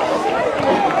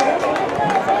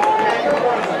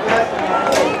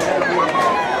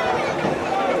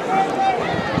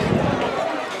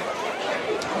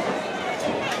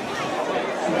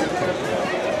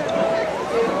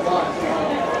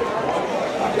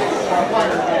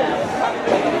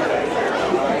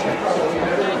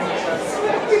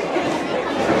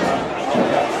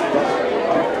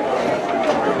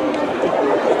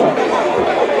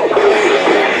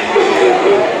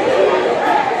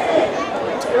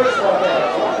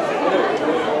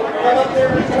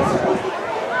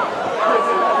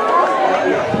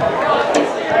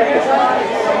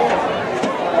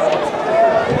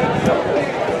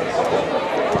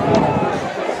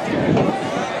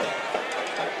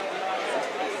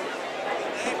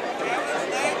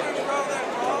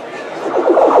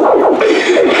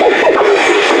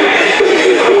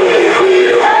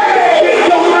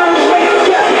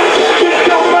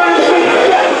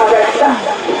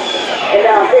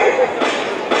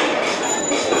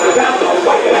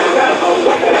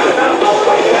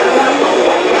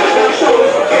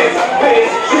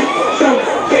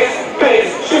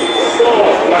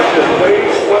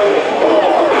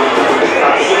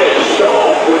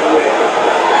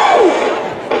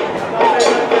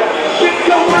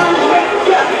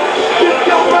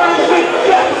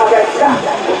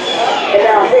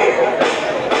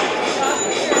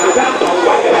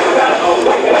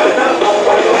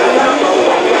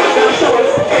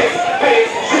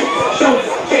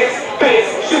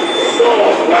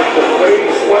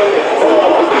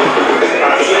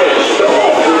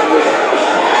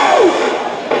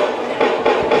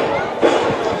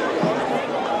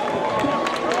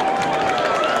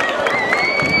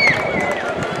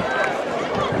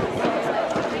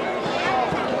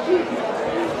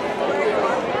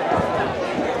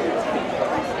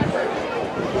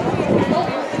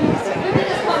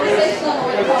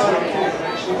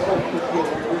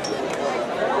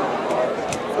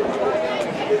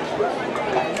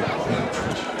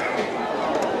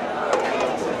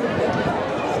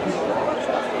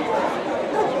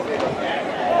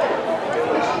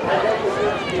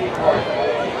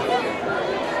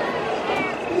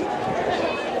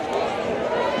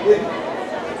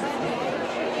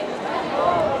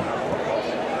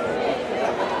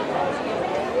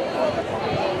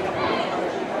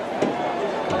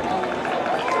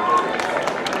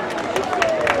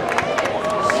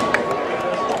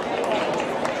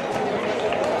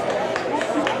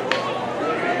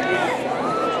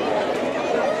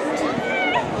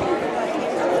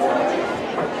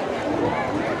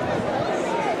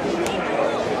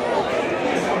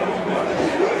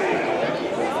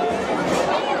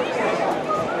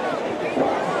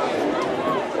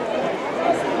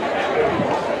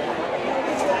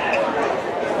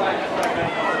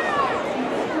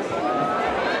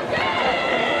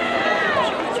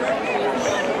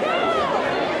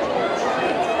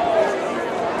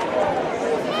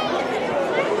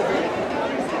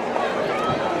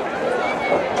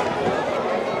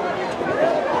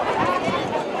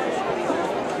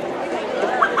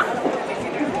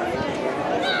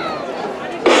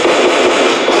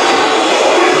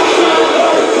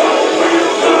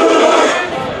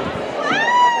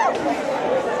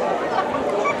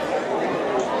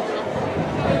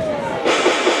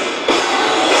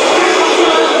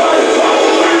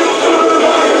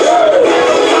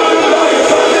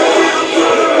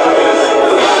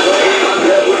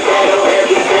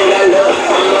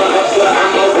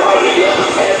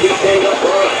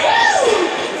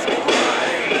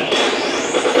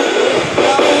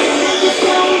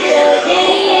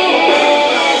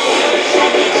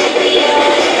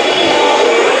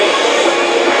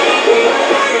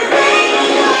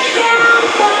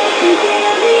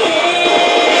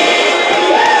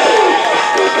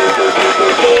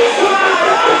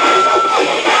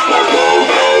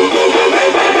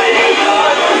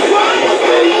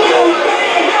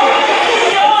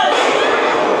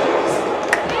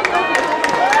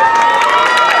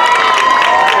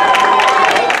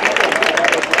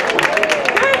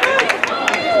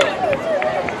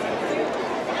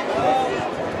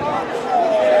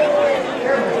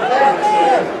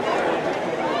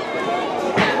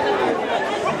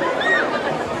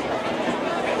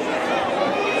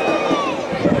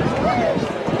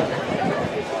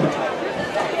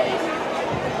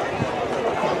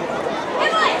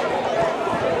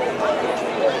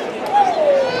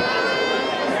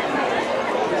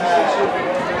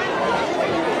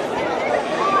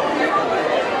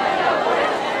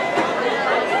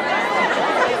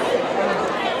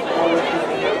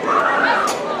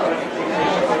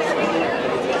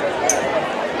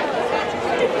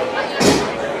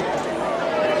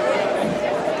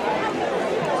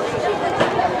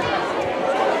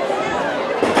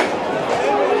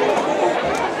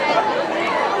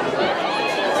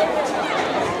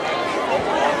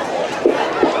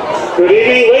 Good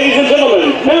evening, ladies and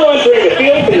gentlemen. Now entering the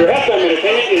field for your halftime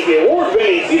entertainment is the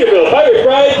award-winning Cedarville Pirate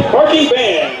Pride Marching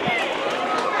Band.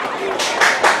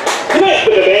 Tonight,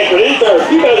 with the band presents our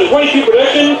 2022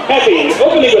 production, Happy,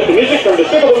 opening with the music from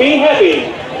Despicable Me, Happy.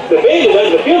 The band is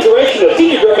under the field direction of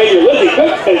Senior Drum Major Lizzie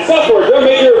Cook and Sophomore Drum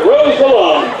Major Rose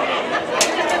DeLong.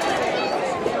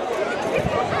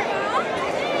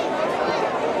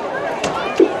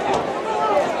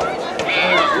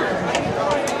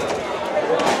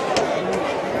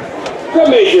 Drum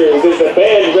Majors, is the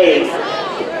band ready?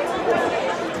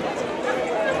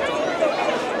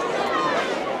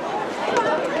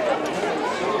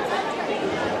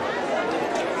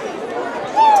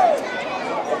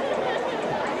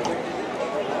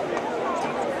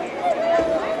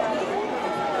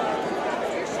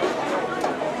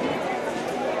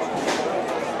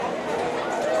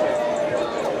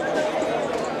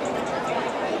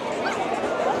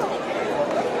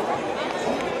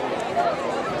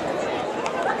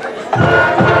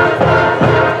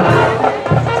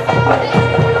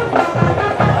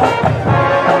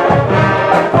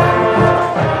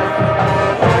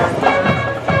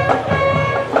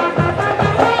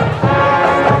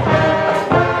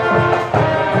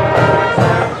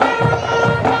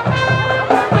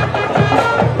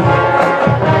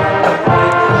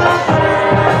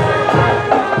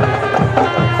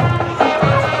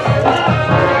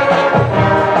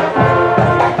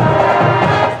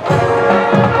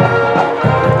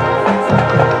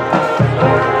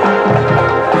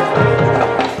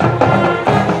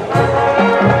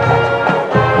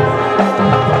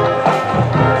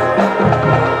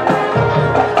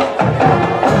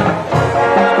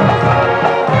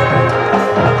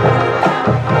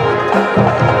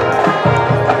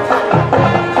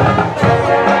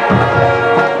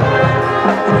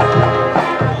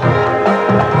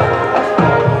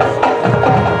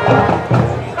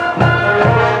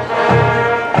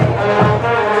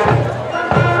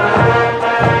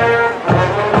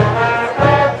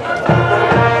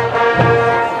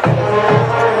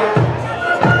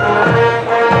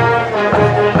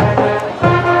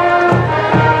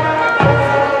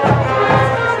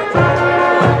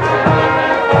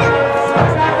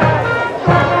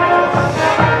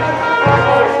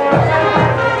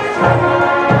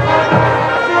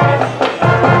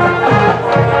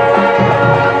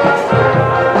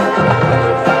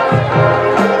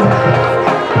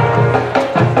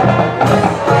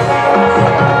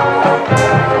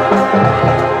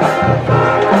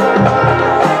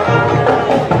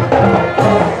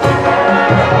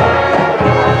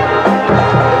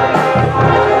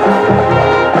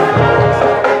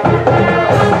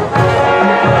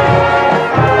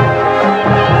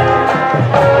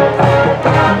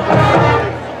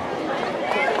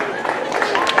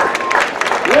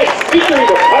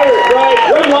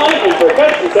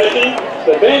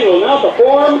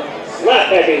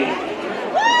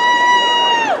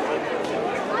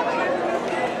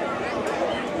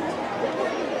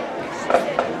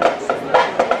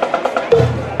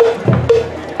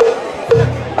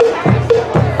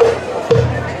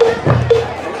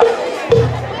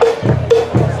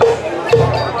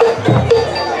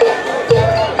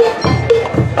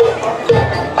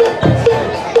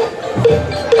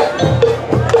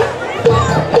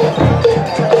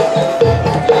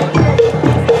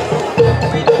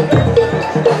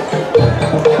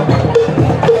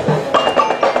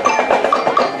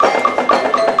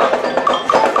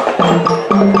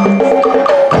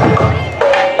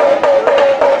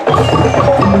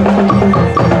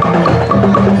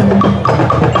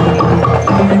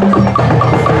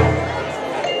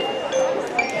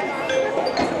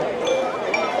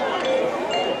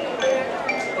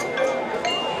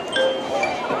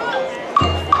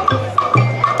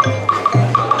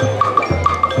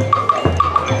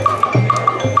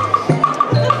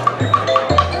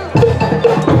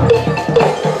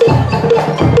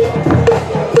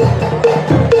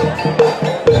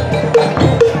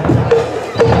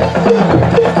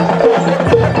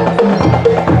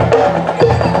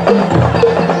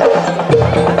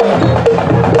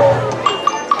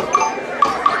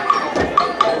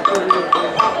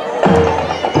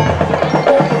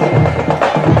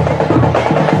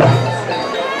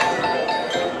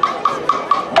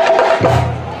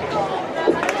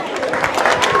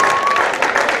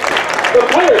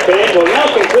 band will now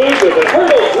conclude with the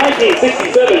Hurdles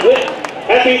 1967 hit,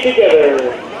 Happy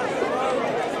Together.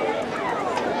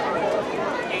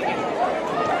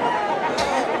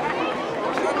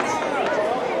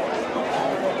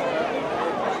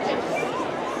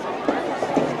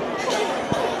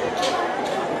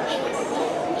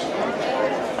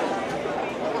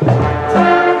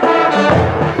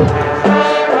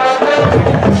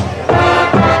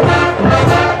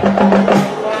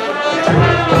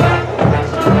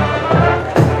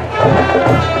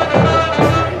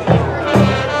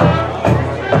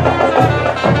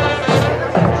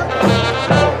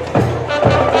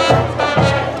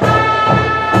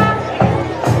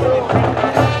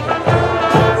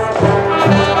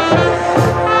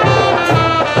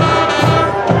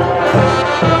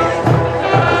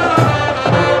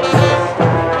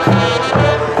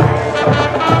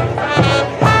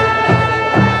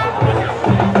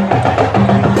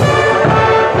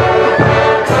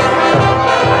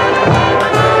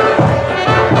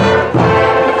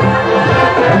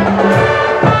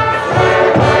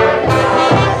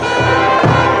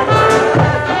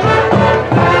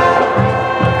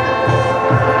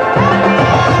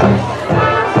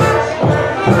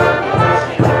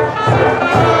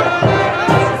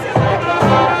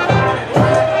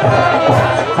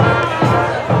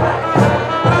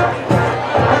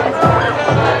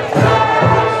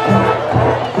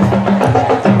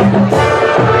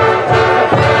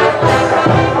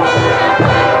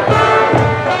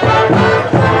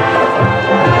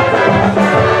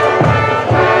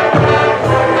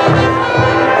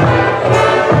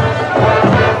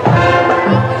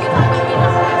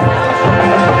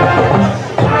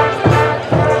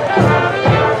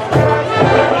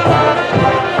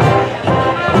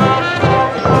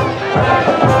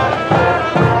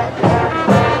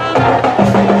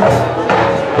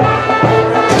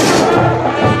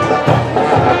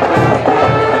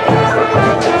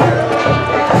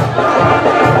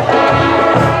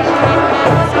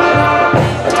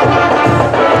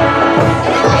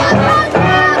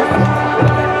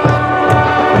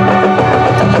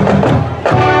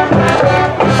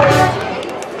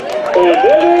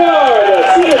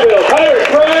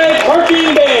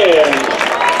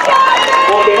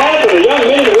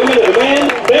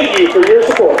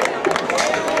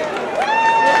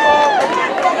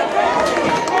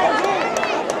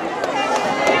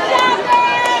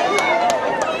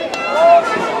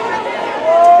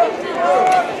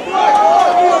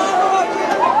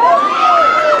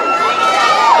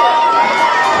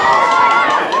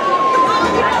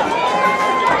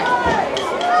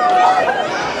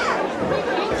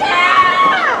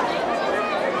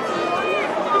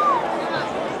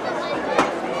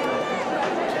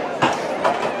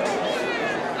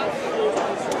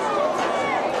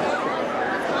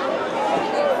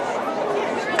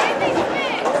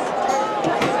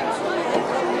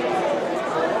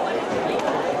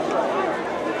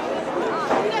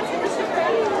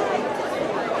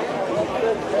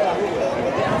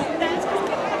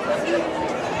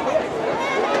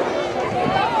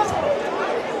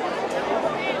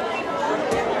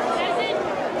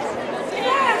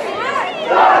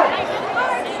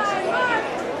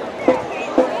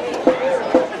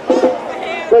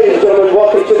 Ladies and gentlemen,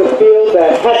 welcome to the field,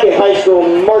 the Hackett High School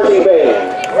Marching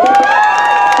Band.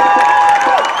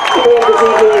 The band this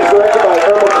evening is directed by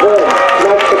Irma Quinn.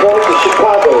 Tonight's performance is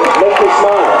Chicago, Make Me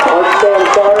Smile. I'll Say I'm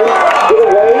Sorry,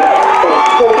 Get Away, and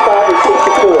 25 and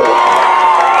 64.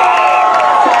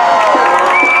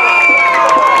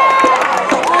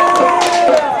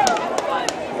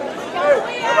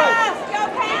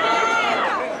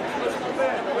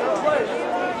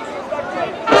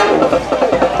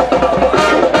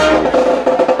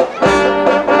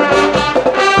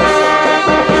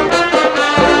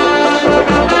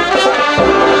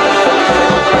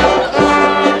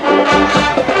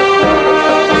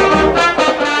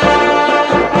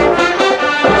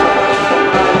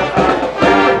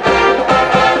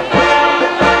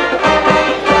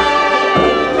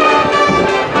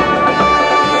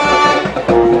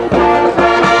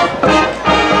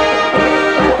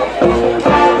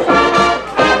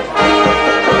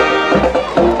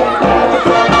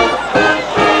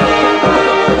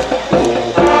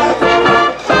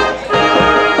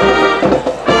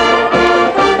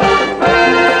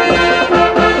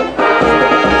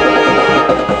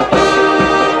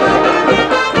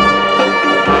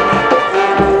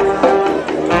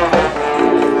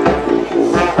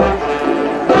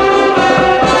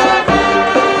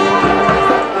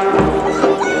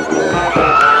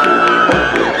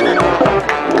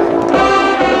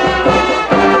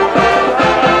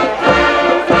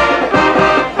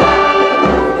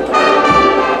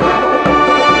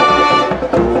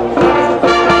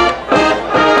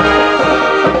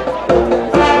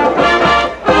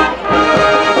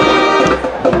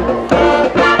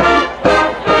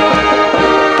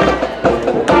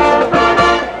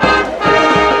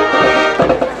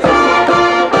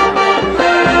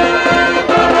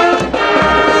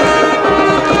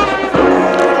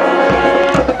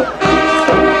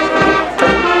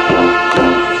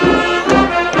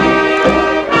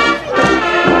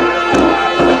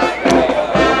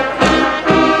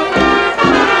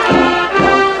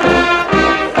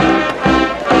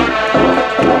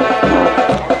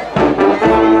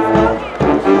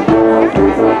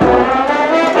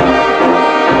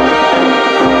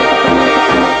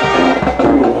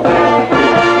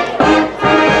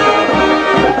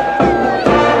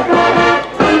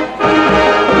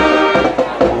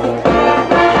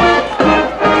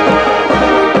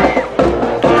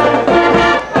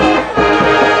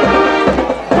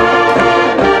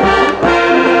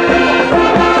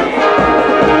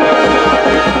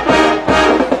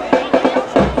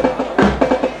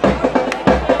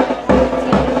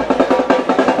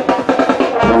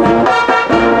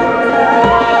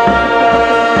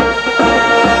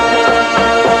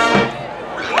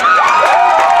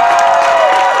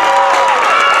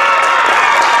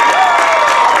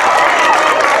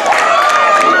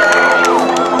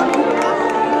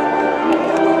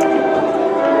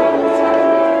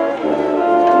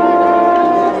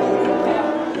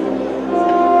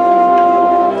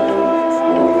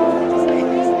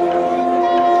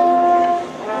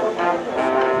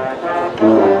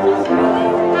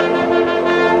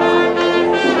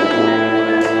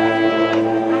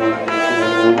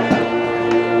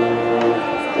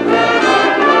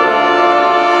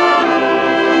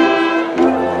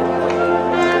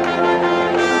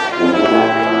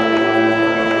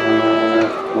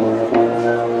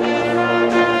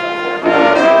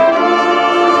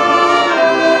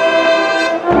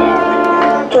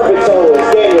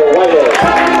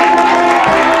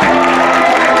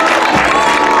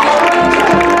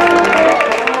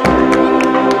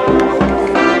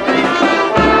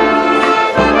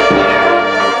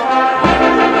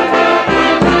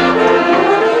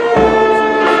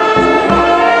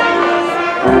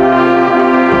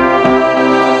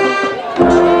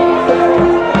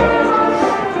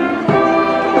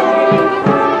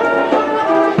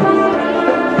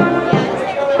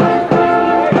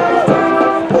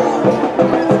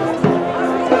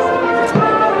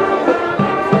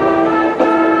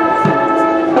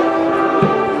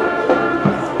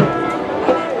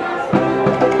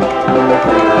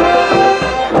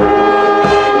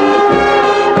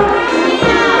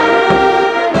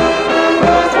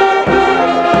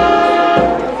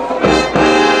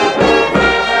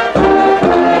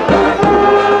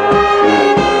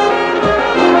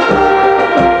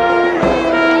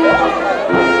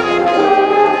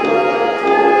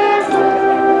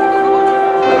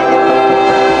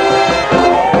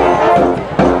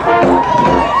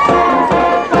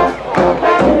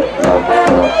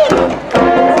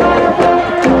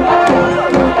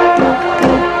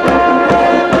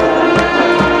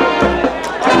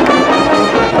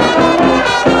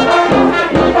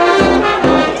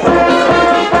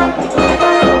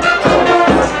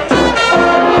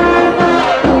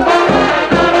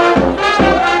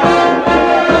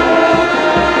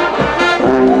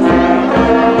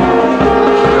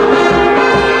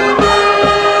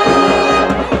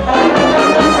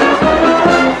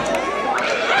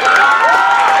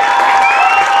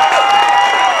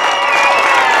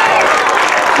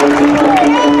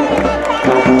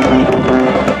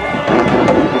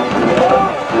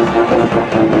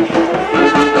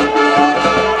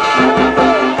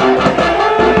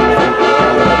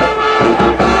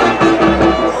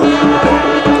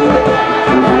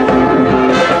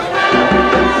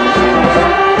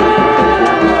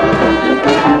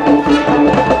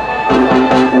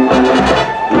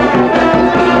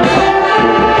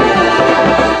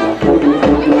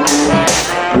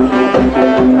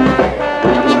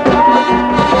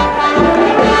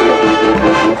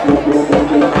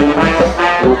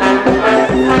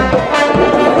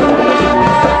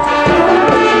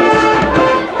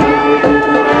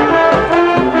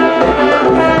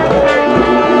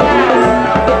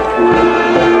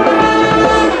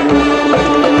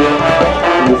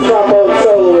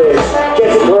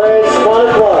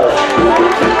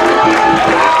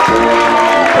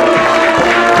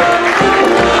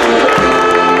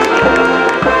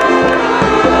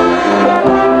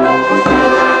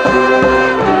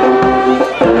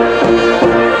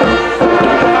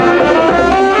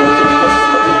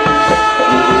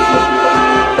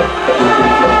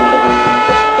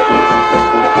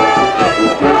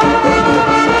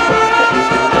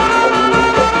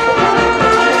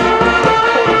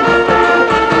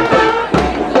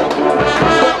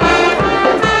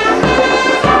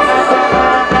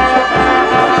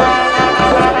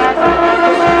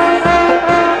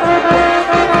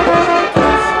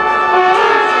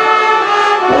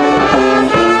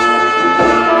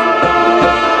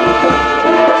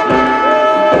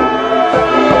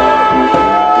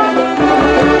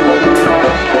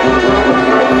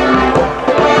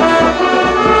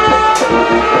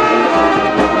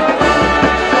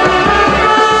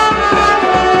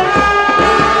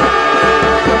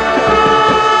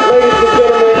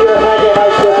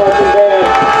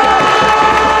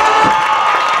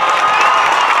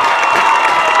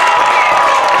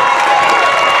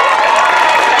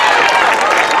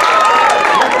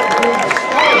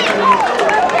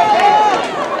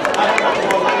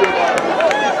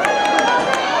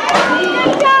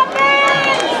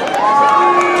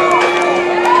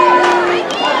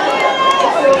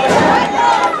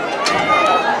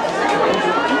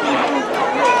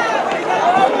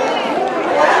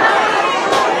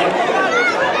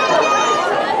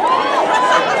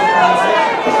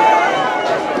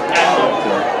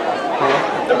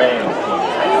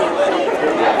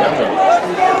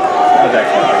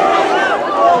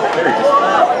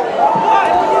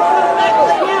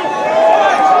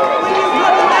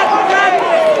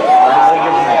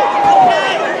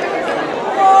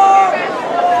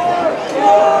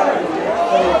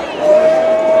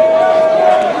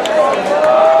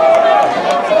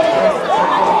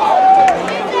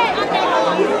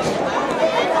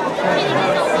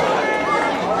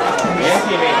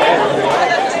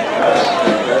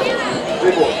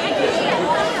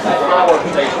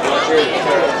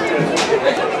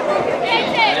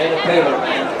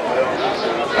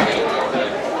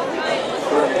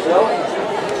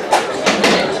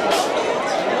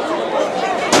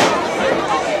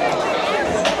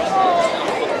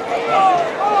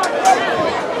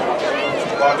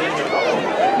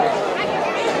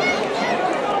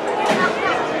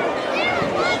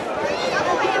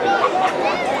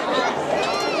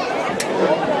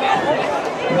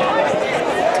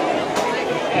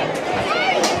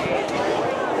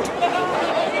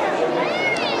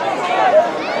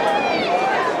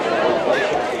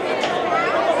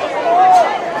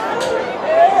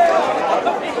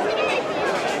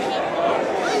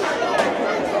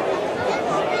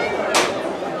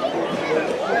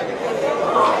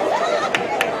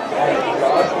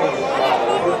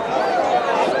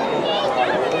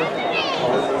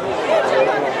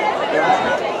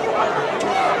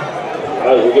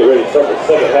 As we get ready to start the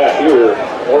second half here,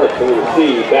 Hornets going to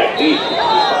see back deep.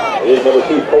 It is number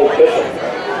 2, Cole Kitchen.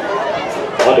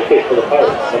 On the kick for the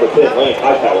Pirates, number 10, Lane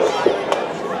Hightower.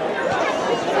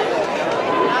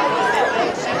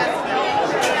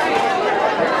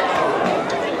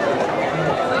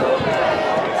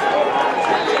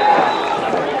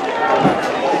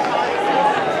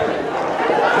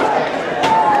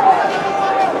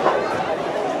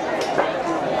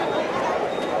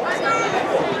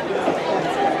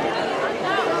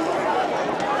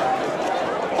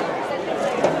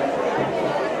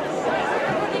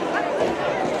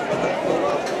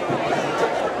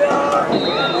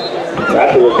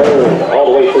 After return all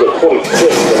the way to the 26,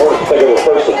 the Hornets take over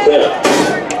first and 10.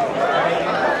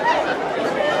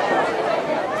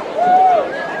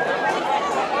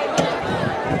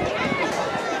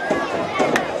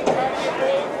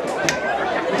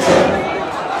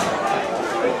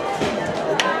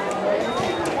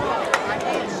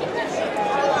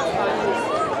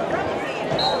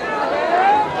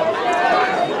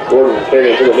 Gordon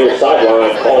carrying to the near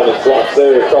sideline, ball in his blocks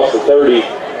there across the 30.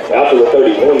 Out to the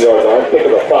 31-yard line, pick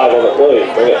up a 5 on the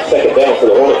play, bring up second down for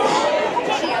the Hornets.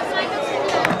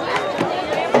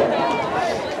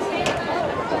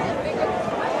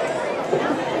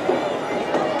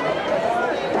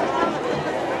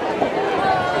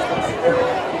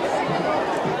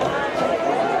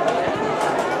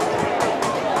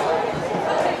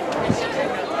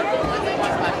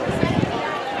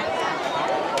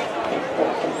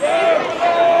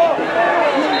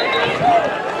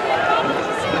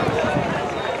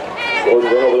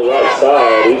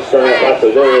 He's turning up after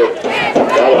there.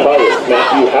 Now the Pirates,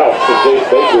 Matthew House and Jace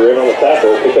Baker in on the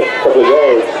tackle. Pick up a couple of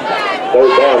yards.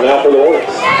 Third down now for the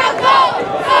Hornets.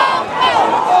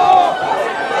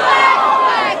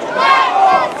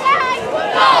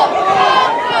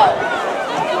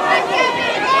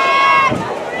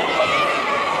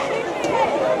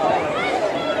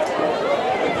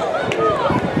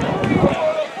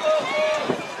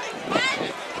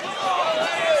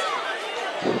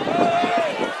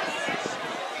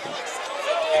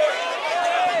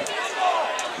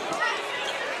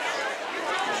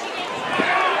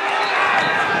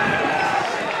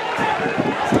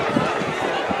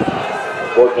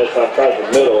 Gordon this time tries the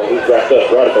middle, and he's wrapped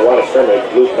up right at the line of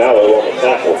scrimmage. Luke Mallow on the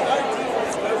tackle.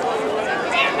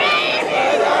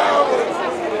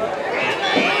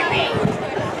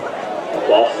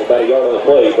 Lost about a yard on the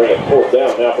play, bring it fourth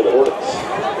down now for the Hornets.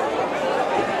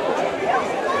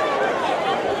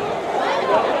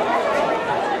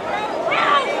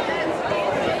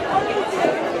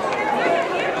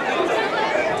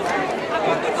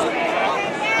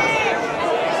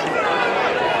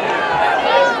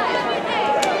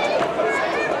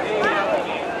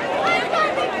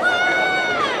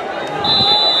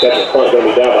 Second punt going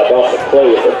to be down by Dawson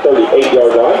Clay at the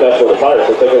 38-yard line. That's where the Pirates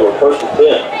will take over first and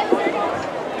 10.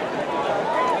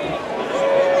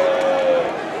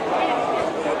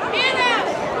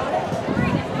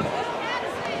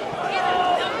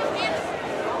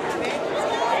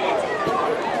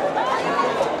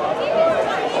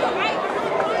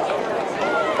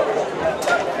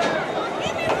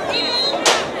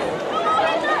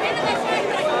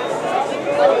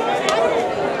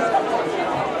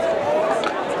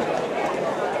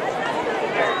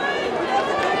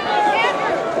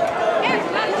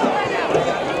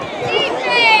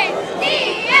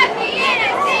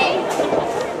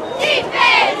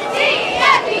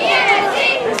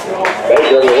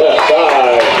 Baker on the left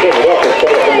side. King Welker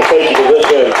coming from the safety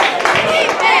position.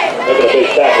 Making a big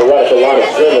tackle right at the line of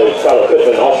scrimmage. Tyler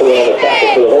Pittman also in on the tackle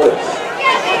for the Hornets.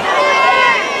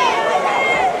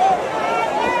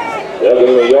 They'll give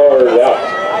him a yard out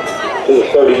to the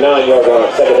 39-yard line.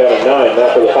 Second down and 9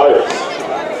 now for the Pirates.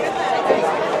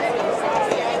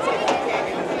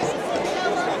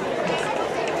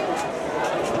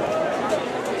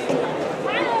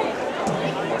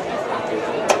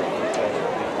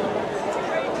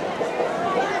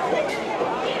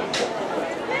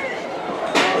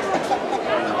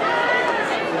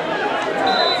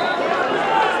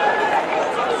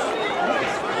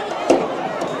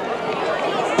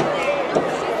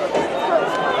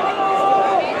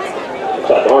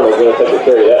 took the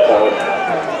carry that time.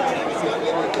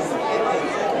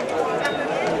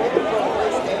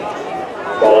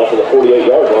 Ball out to the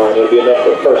 48-yard line. It'll be enough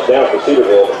for a first down for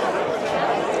Cedarville.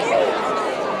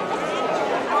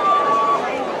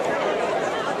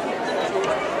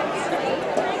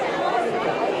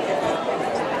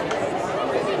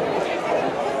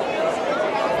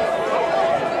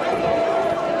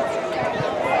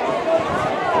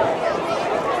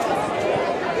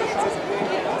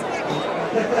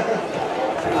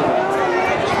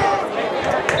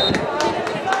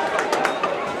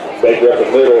 Baker up the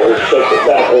middle, shakes the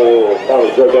tackle, finally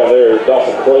drove down there,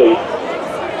 Dawson Clay.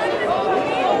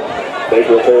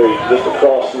 Baker carry just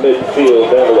across midfield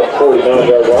down to the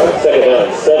 49-yard line. Second down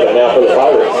and 7 now for the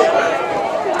Pirates.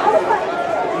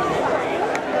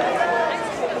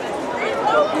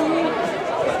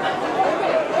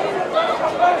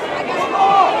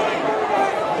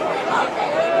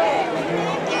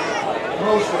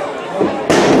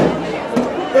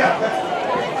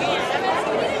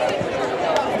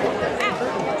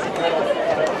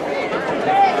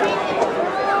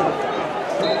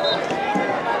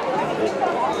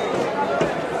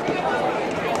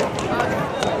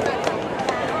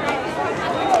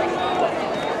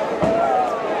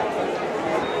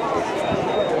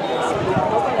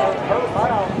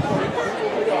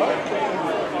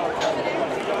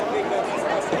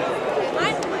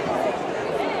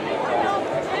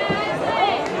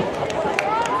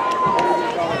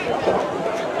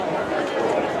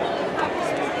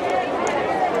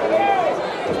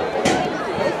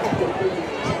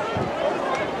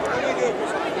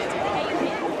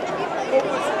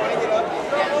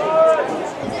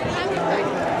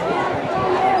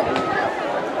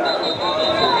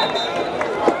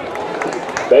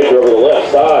 Baker over the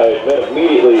left side, then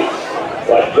immediately,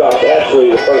 like Josh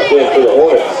Ashley, the first in for the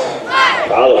Hornets.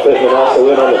 Tyler Pittman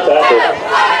also in on the tackle.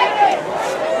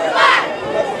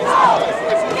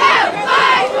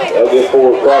 They'll get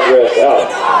forward progress out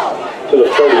to the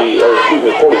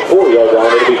 44-yard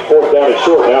line. It'll be fourth down and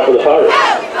short now for the Pirates.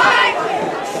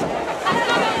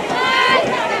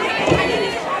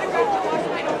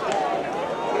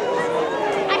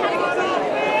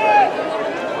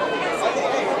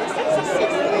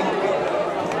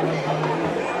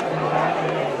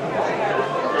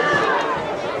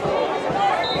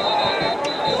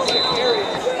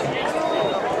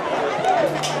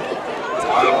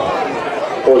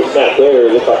 For the snap there,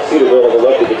 it looks like Cedarville has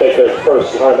elected to take their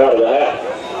first time out of the half.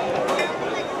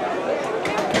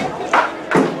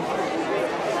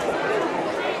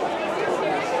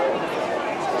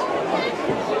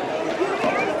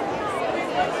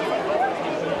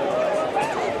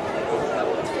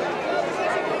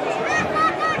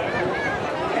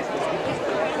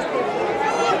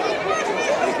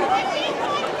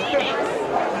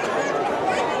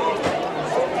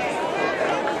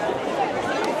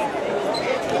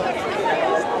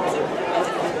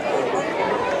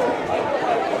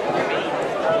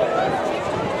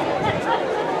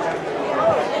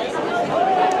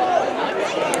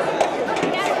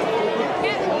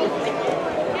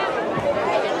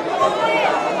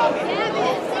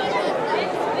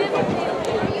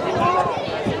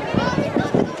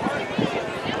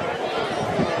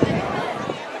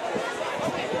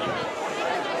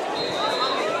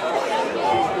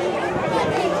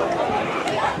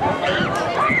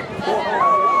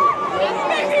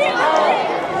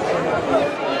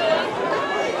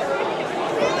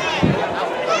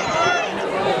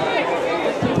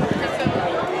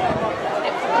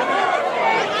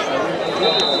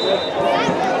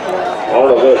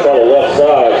 Arnold's going to try the left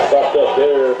side, stopped up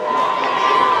there.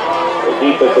 The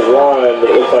defensive line, but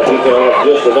it looks like he's going to have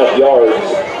just enough yards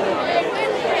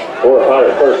for a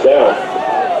Pirate first down.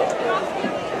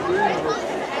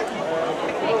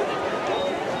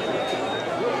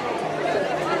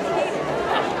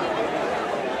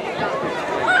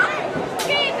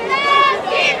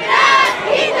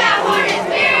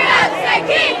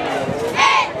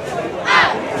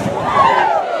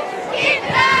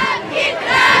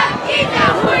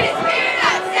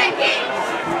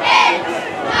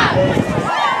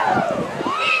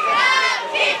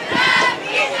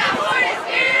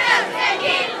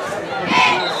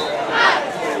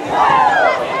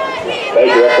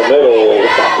 Baker up the middle,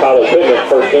 Tyler Pittman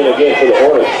first in again for the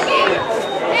Hornets.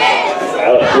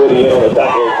 Alex Woody in on the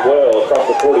tackle as well, across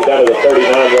the 40 down to the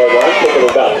 39-yard line, picking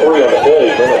about 3 on the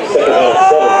play, bringing up second down and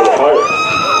 7 for the Pirates.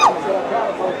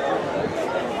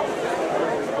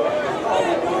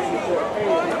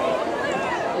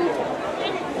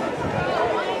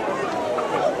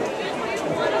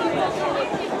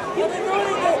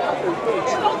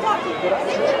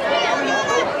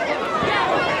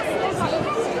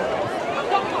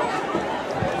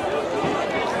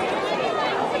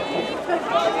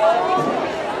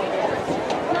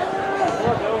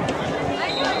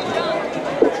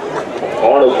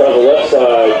 Arnold tries the left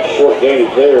side. Short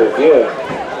gainage there again.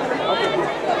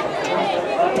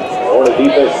 Hornet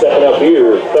defense stepping up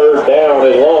here. Third down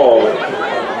and long.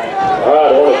 All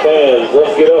right, Hornet fans,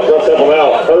 let's get up. Let's help them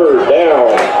out. Third down.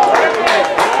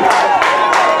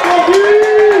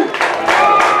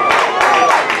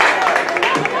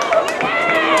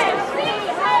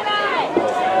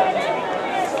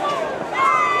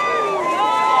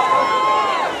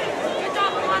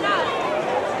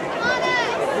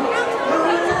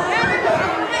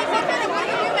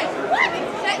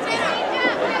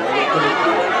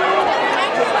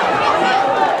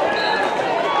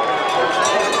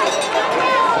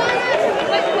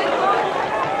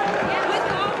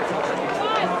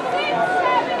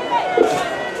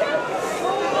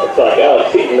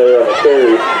 There on the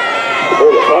carry for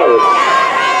the Pirates.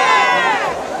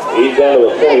 He's down to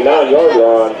the 29-yard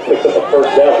line. Picks up a first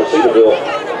down for Cedarville.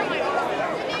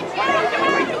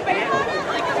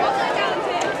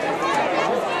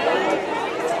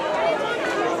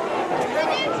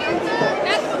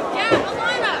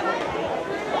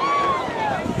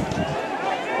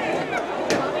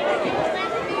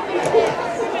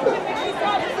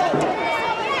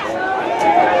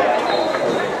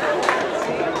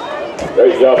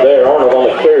 Great job there. Arnold on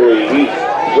the carry. He's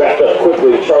wrapped up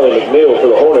quickly. Charlie McNeil for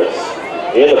the Hornets.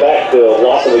 In the backfield.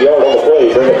 Loss of a yard on the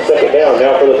play. Bring up second down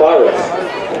now for the Pirates.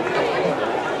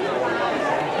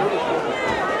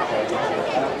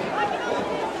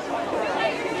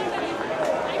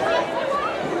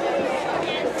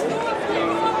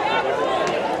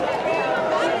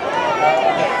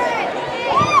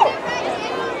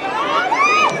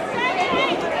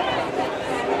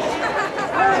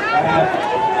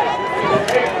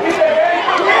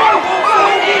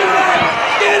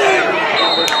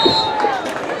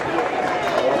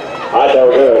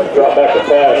 Drop back to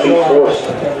pass. He's forced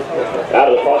out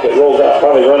of the pocket, rolls out,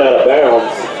 probably run out of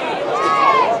bounds.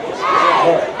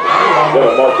 Going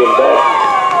to mark him back.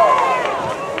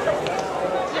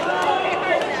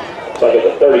 Looks like at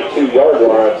the 32-yard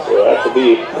line, so that should be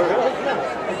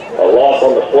a loss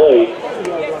on the play.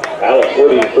 Alex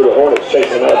Woody for the Hornets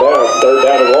chasing him out of bounds. Third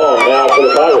down and long now for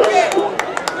the Pirates.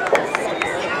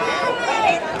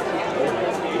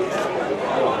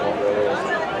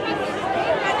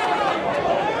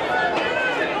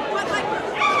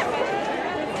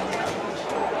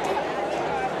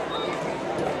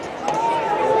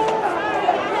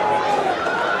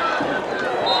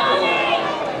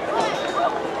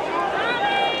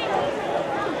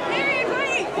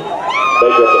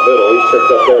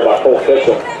 Tripped up there by Cole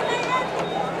Ketchum.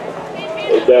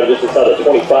 He's down just inside the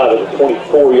 25 at the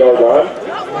 24-yard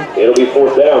line. It'll be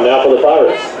fourth down now for the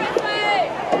Pirates.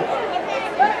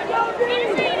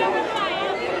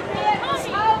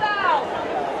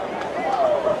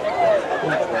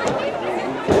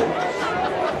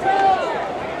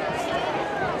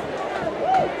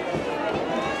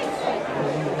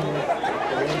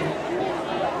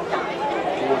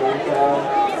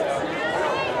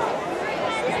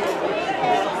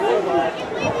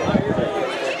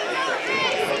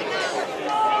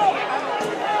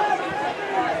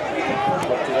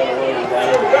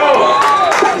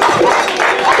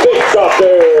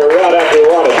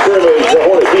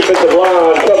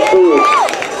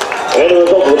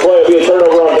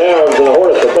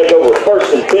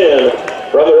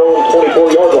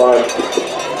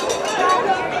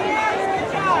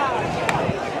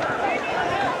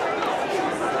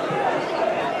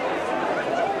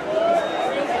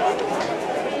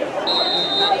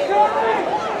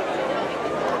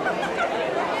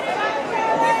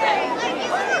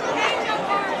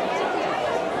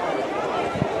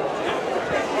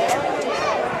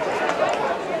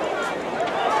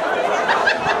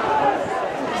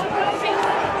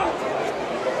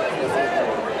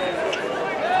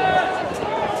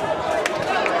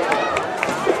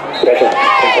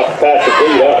 Pass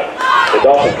complete up. The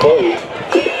Dolphins close.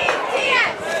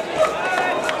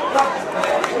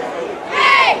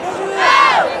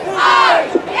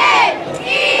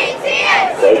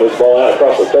 They moves ball out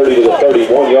across the 30 to the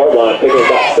 31-yard line, picking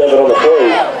about 7 on the play.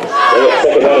 They got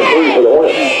second down and 3 for the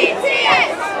Hornets.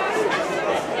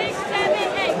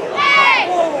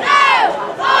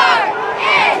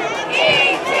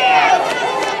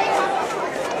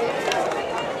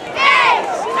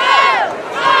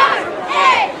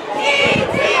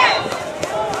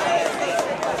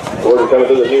 Gordon coming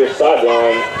to the near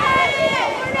sideline.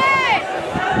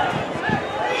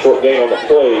 Short gain on the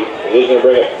play. It is going to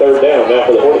bring up third down now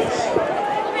for the Hornets.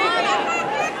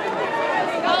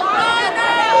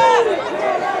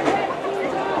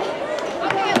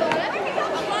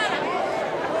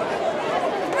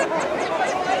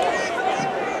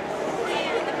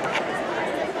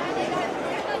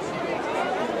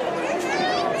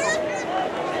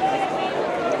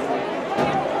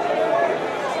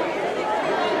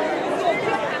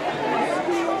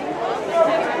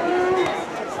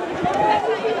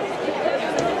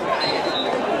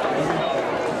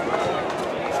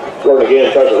 Gordon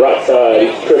again tries the right side.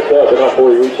 He's tripped up, but not before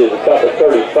he reaches about the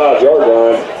 35-yard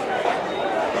line.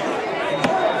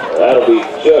 That'll be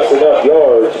just enough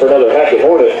yards for another Hackett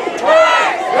Hornet.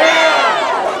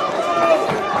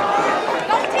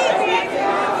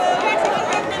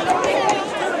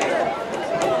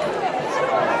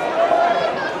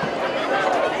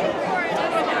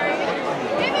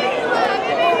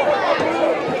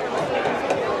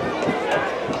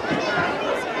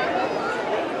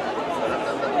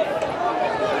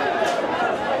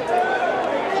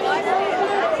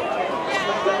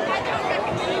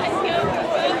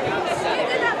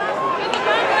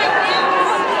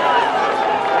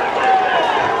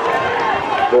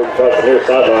 Across the near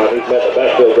sideline, he's met the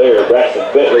backfield there. Braxton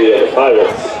Bentley of the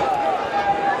Pirates.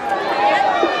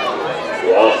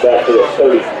 Lost back to the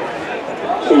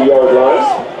 32-yard line.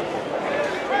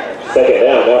 Second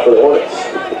down now for the Hornets.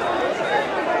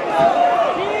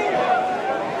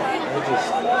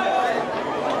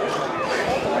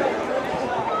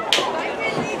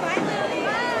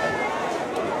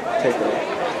 Take that.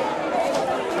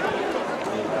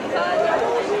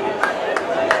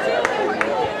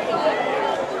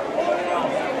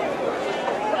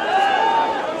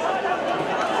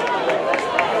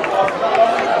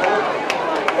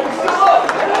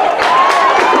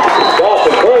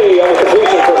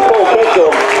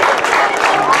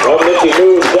 He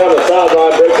moves down the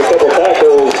sideline, breaks a couple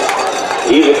tackles.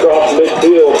 He's across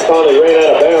midfield, finally ran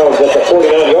out of bounds at the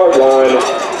 49-yard line.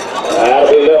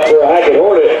 That'll be enough for a Hackett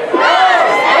Hornet.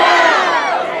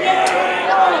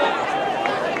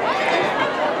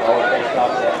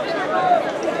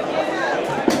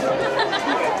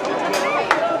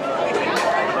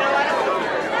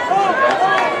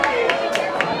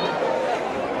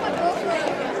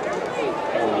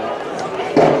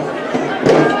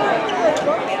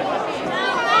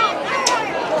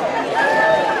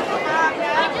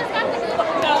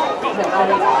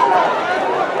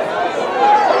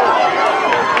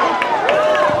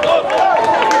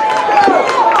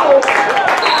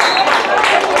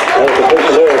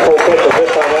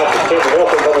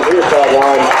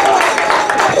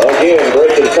 Again,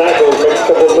 breaking tackles, makes a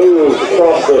couple moves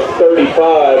across the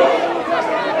 35.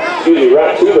 Excuse me,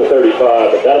 right to the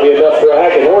 35, but that'll be enough for a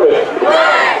Hackett Hornet.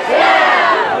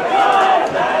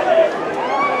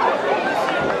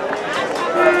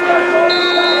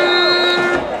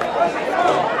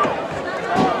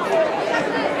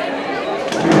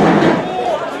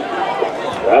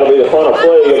 That'll be the final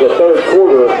play of the third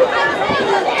quarter.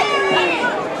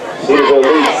 Cedarville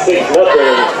leads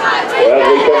 6-0. As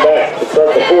we come back to start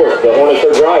the fourth, the Hornets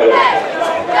are driving.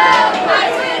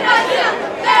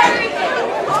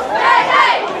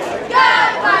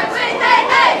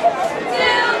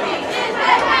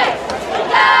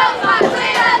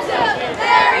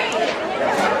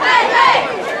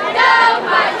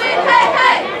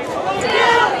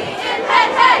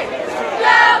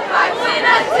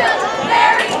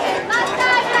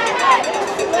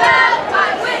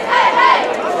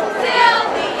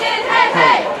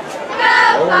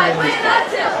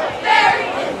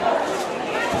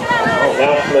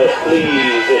 Announcement,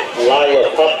 please. It's Lila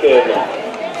Pumpkin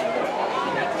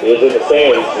is in the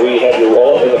stands. We have your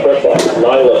wallet in the press box.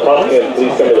 Lila Pumpkin,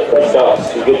 please come to the press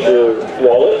box to get your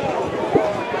wallet.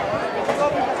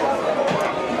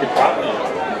 You could probably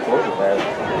record with that.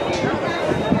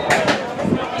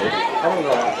 I don't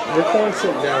know. Recording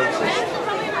sitting down is just,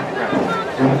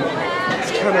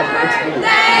 it's kind of, it's weird.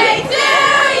 Day to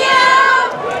you!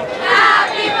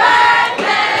 Happy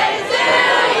birthday to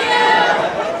you!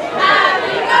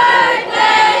 Happy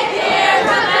birthday, dear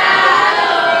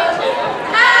Ronaldo!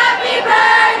 Happy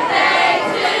birthday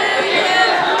to you!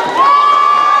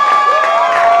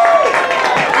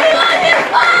 You want this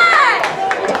fun?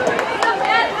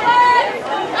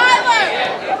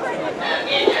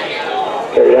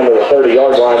 Carry down to the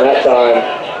 30-yard line that time.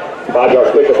 5-yard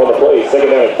pickup on the play. Second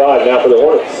down and 5 now for the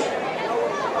Hornets.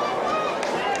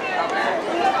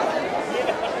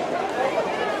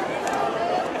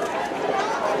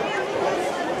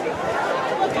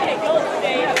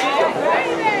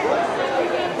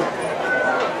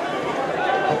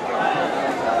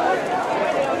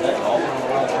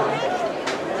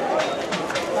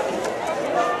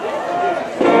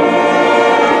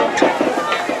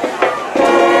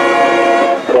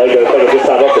 Play going to take it this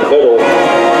time up the middle.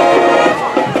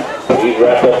 He's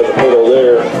wrapped up in the middle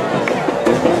there.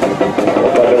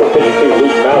 Looks like number 52,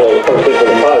 Luke Mallow, first hit for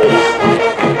the Pirates.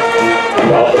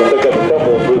 Also going to pick up a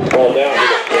couple and move the ball down to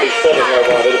the 27-yard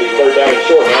line. It'll be third down and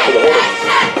short now for the Hornets.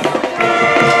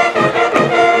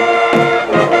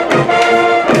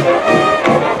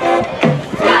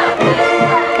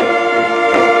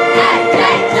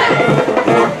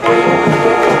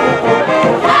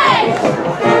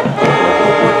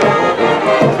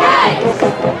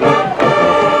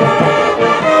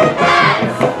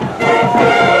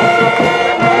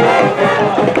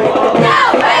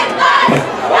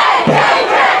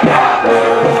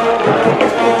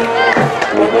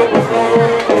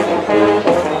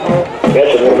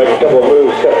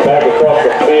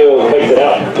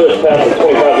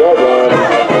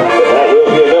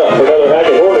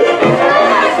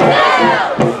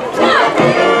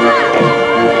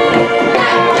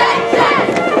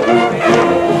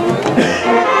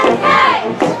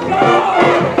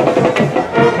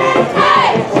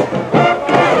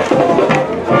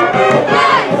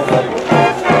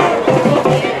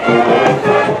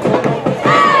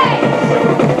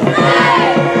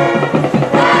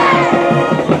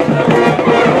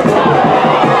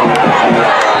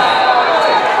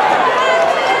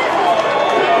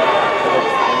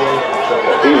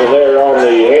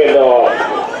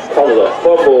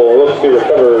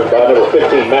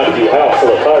 Matthew House of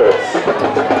the Pirates.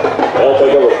 They'll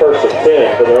take over first and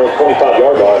 10 from their own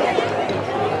 25-yard line.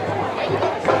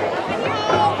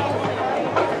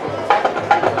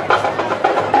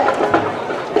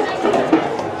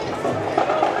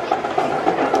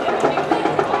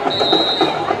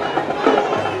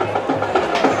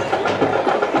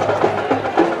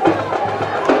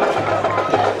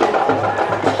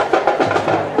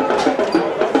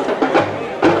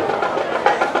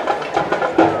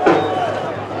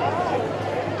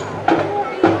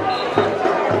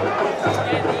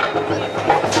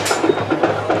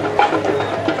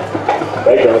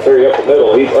 Carry up the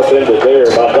middle. He's upended there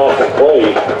by Dawson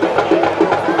Clay.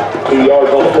 2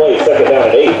 yards on the play. Second down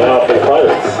and 8 now for the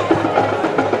Pirates.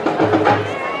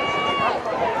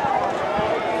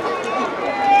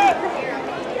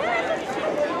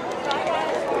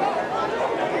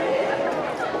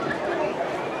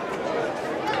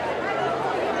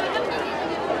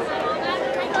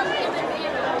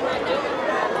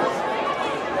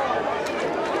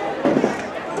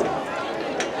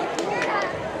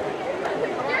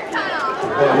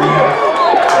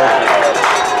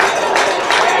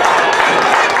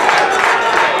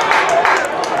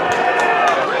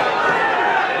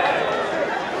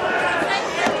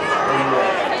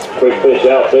 Quick pitch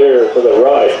out there for the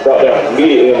right. Brought down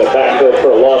immediately in the backfield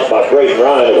for a loss by Brayton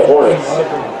Ryan of the Hornets.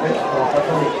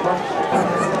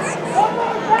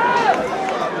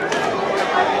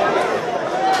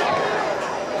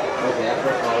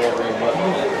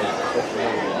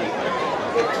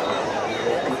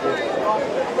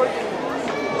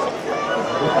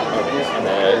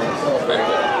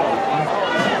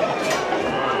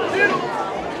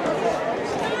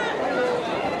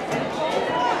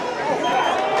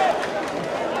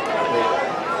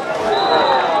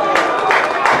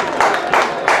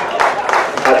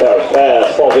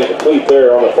 Pass falls incomplete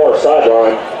there on the far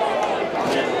sideline.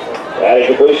 That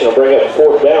incompletion will bring up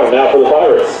fourth down now for the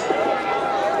Pirates.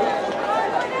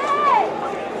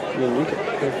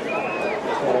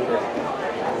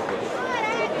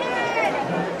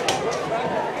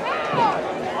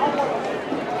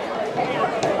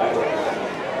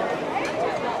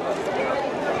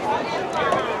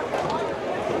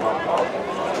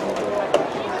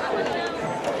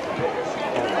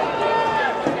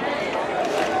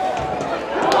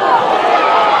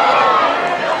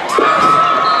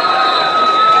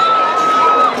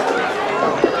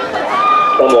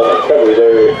 Recovery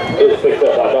there is picked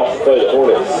up by Dawson Clay, the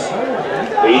Hornets.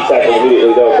 He tackled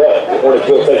immediately though, but the Hornets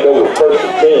will take over first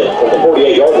and 10 from the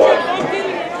 48-yard line.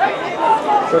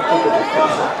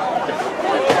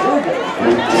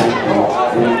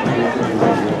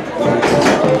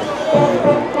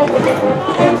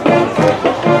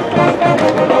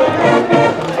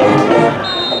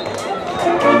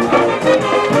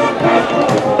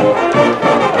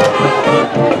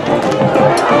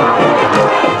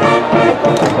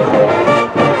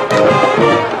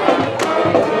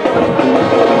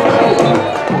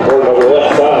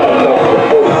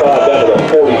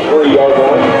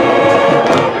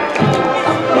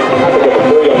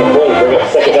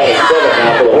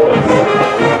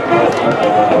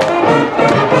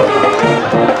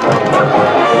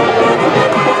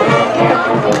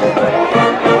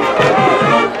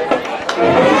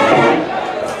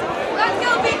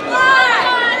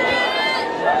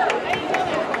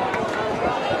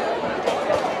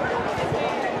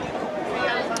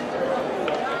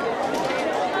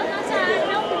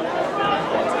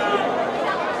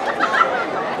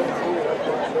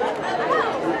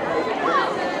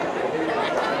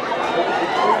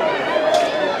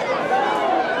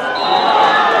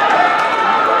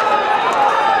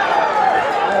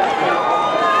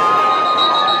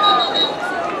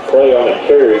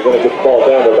 He's going to get the ball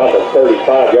down to about the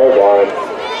 35-yard line.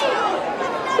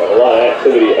 Got a lot of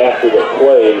activity after the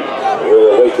play. We'll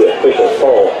await the official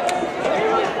call.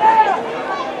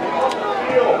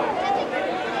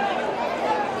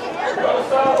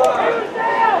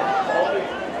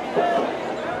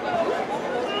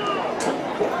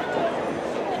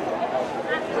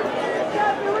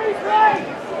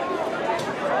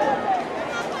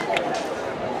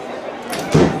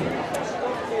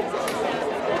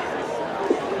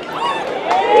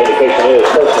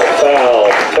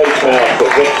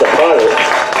 Against the Pirates.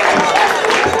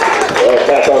 Well,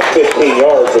 back on 15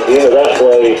 yards at the end of that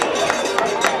play.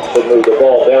 Should move the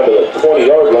ball down to the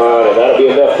 20-yard line, and that'll be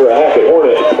enough for a Hackett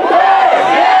Hornet.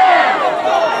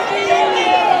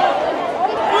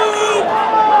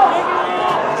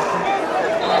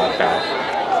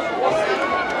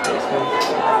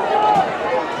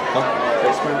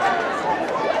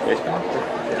 Basement?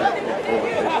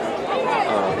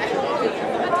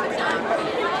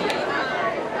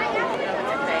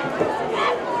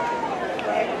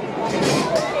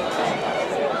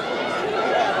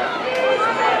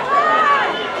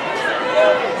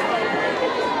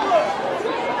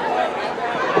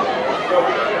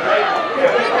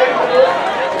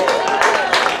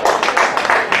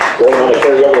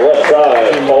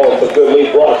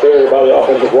 by the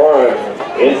offensive line.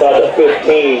 Inside the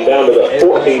 15, down to the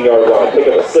 14-yard line. Pick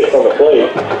up a 6 on the play.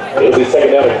 It'll be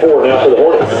second down and 4 now for the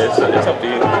Hornets. It's up to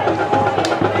you.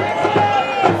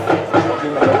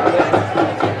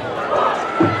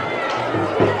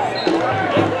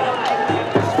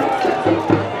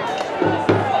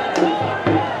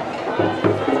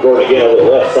 Going again on the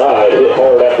left side. Hit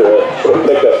hard after a short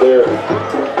pickup there.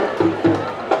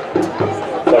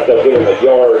 Like they'll give him a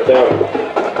yard down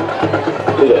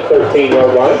to the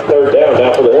 13-yard line. Third down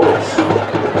now for the Hornets.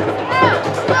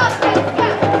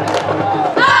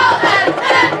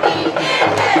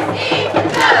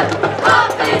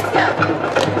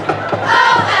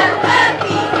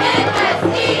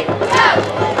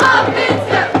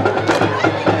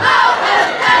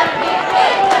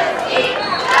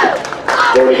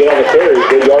 Going to get on the carry.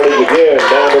 Good yardage again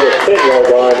down to the 10-yard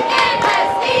line.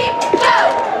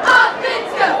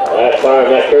 That time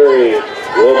that carry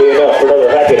will be enough for another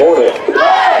Hackett Hornet.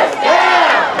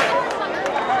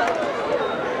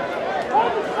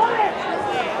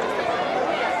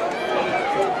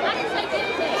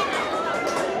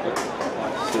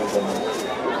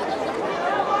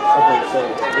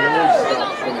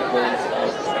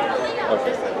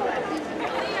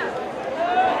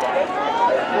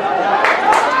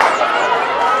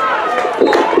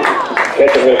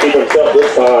 Ketchum's going to keep himself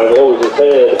this time, lowers his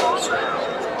head.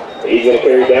 He's going to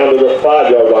carry down to the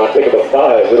 5-yard line, pick up a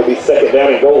 5. It'll be second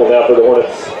down and goal now for the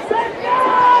Hornets.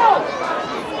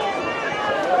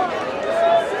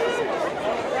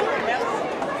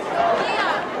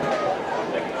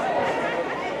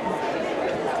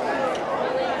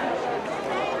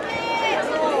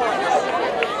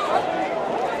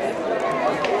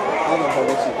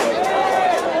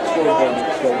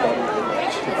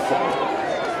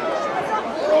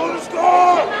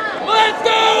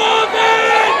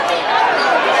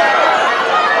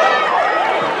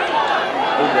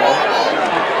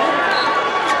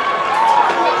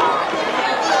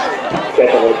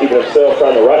 Ketchum will keep himself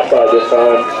on the right side this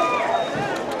time.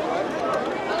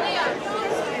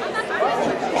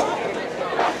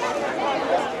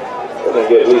 We're going to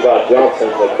get Levi Johnson,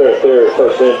 the third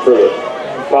first in for the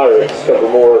Pirates. A couple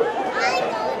more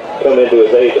come into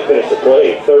his aid to finish the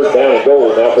play. Third down and goal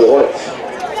now for the Hornets.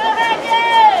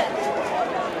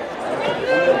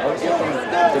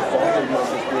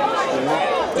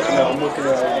 I'm looking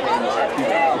at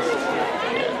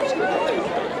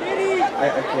I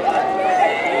can't.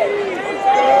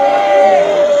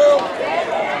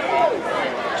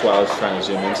 That's why I was trying to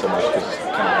zoom in so much because it's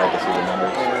kind of hard to see the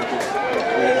numbers.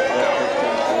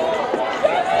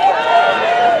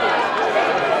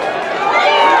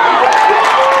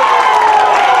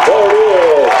 There it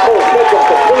is. First Mitchell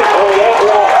complete on the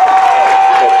outroute.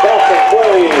 The Dawson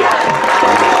play.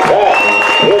 That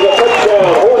is a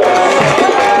touchdown. Hornets.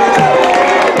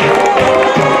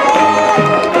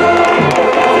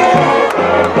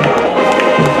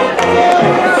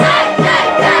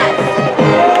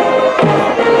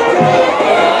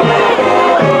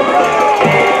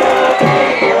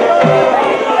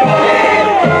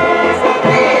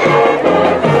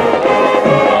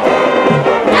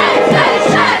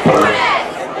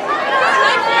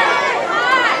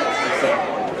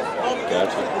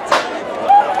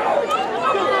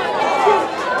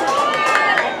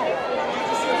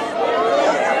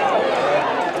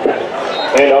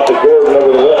 Hand off to Gordon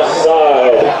over the left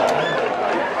side.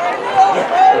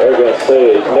 They're going to say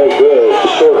it's no good.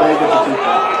 Short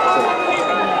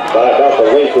by about the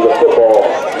length of the football.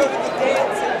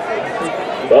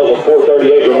 That was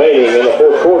 4:38 remaining in the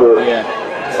fourth quarter. The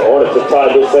Hornets have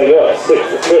tied this thing up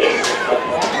 6-6.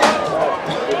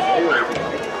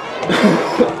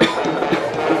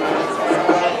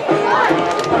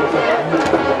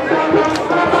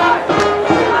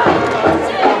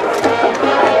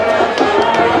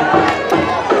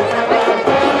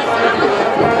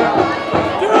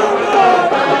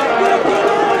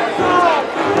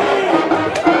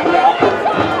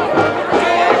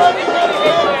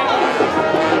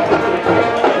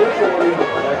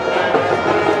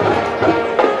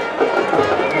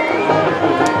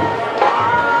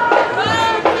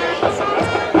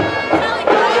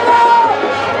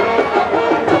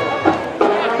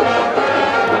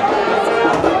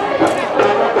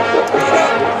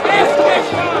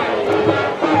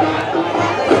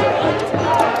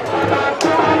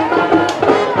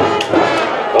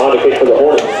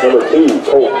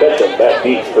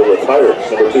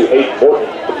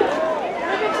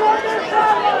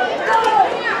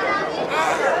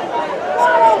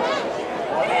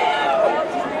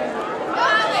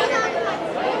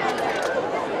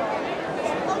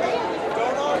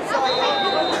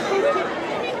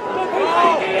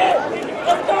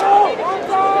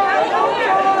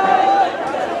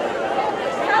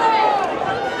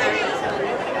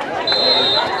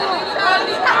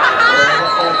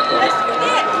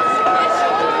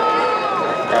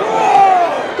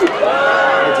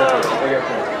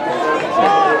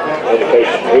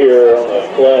 here on the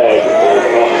flag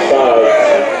offside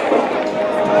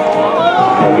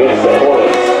against the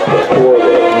Hornets before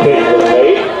the kick was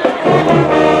made.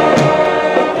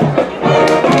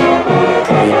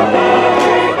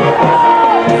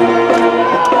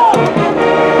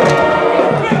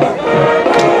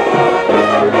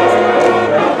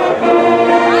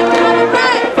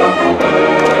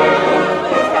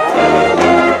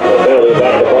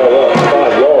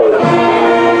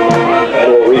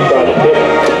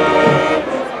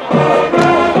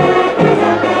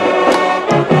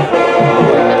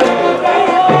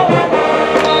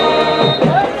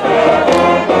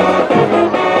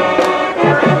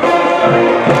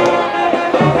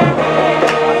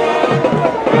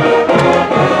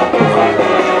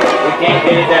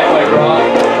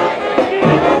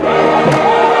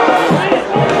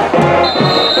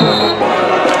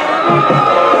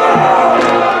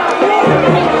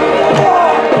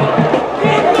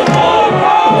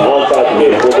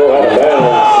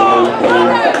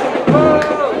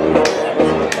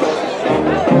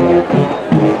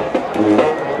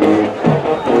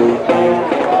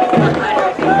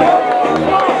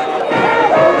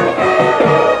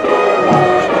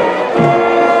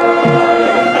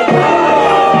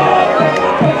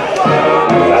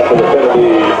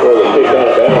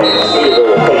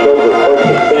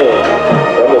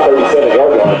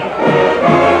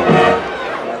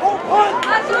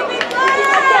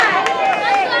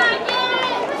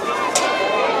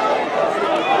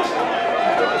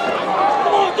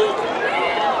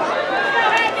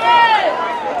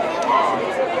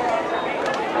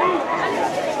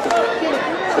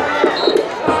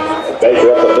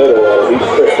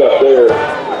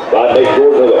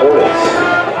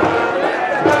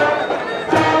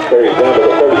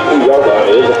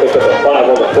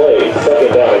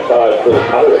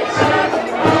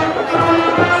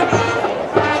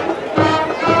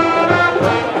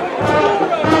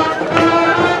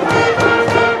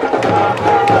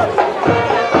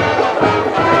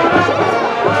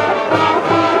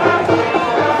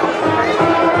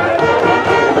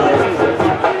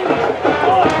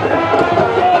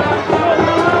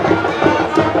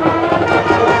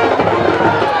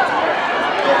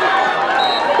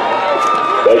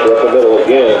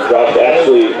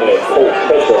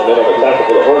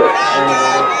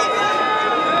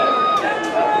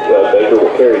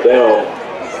 Carry down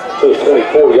to the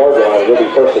 24-yard line. It'll be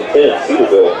first and 10,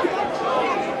 Cedarville.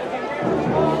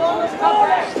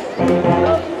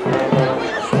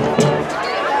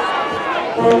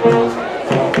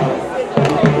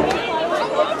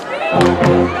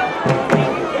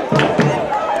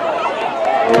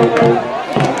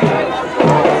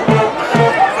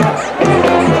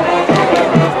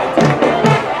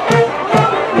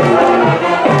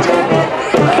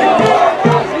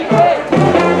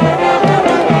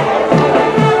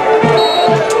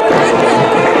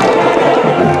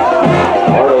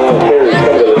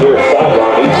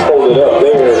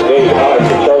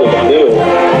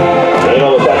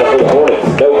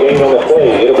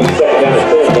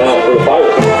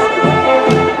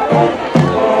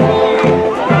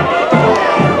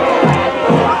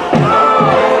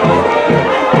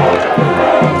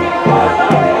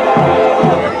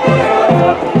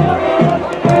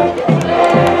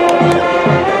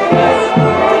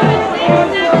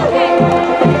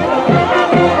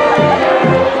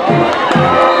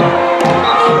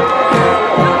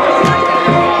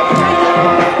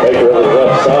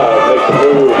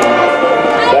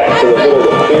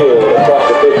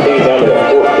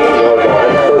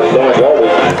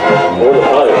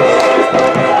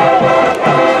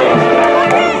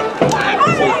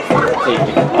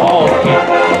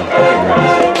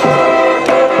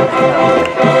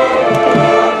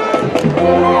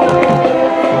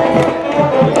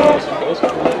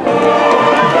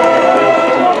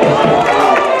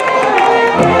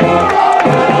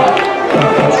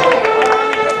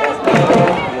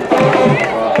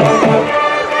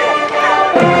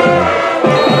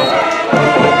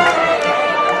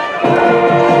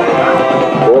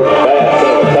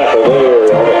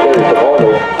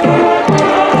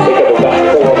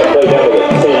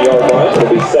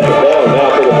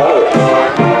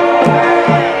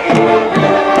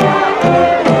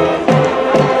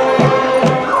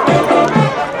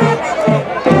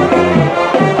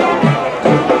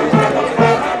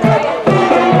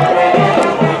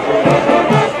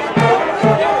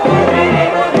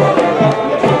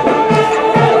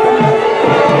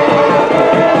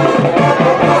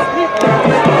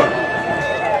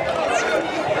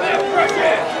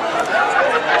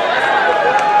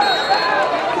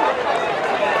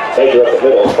 Baker up the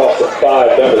middle, across the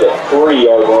 5 down to the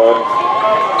 3-yard line.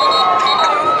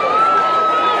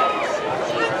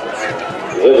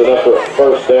 is enough for a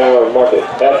first down, mark it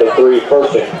at the 3,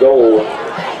 first and goal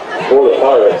for the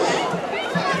Pirates.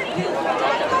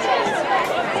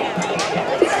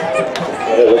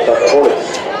 And it looks like the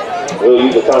Hornets will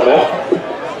use a timeout.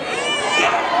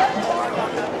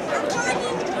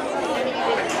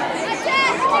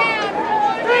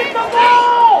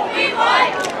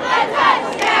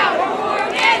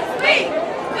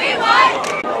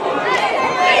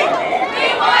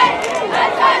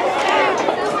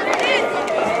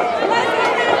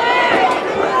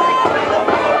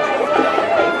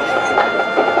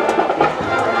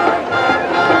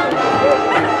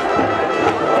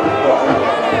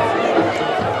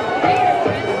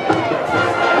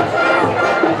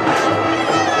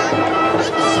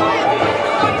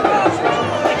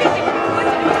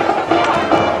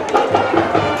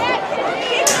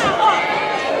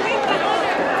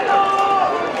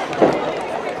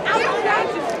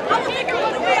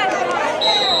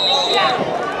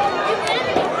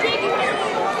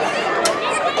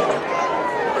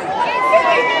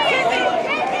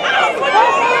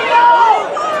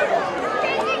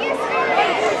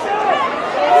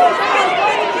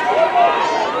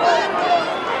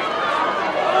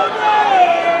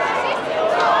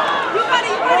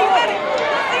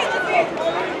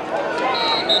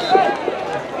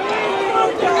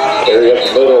 Carry up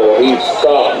the middle, he's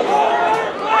stopped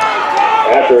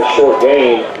after a short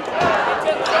gain.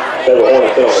 Several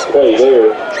Hornets in on the play there.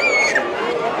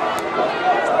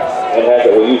 And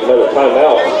Hackett will use another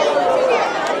timeout.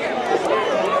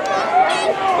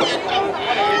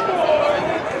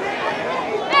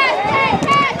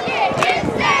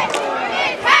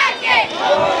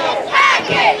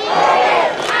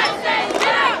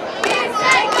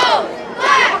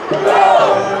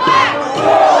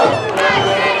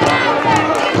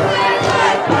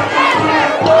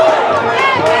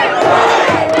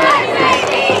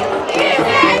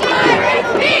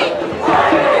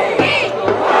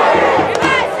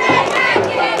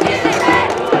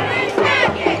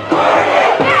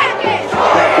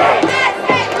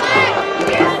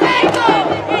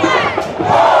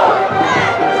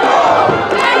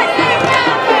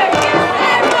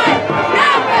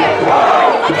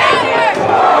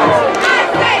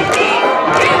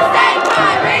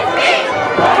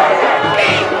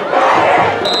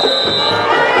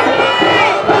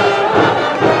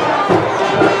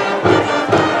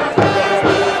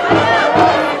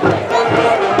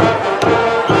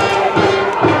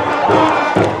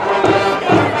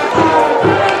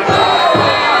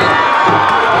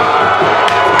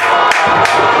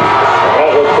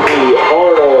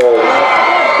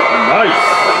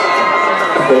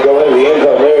 Going to go into the end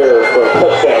zone there for a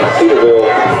touchdown, Cedarville.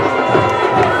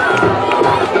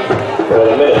 With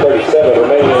a minute 37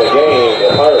 remaining in the game, the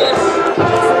Pirates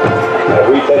have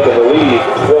retaken the lead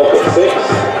 12-6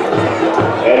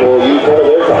 and will use one of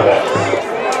their timeouts.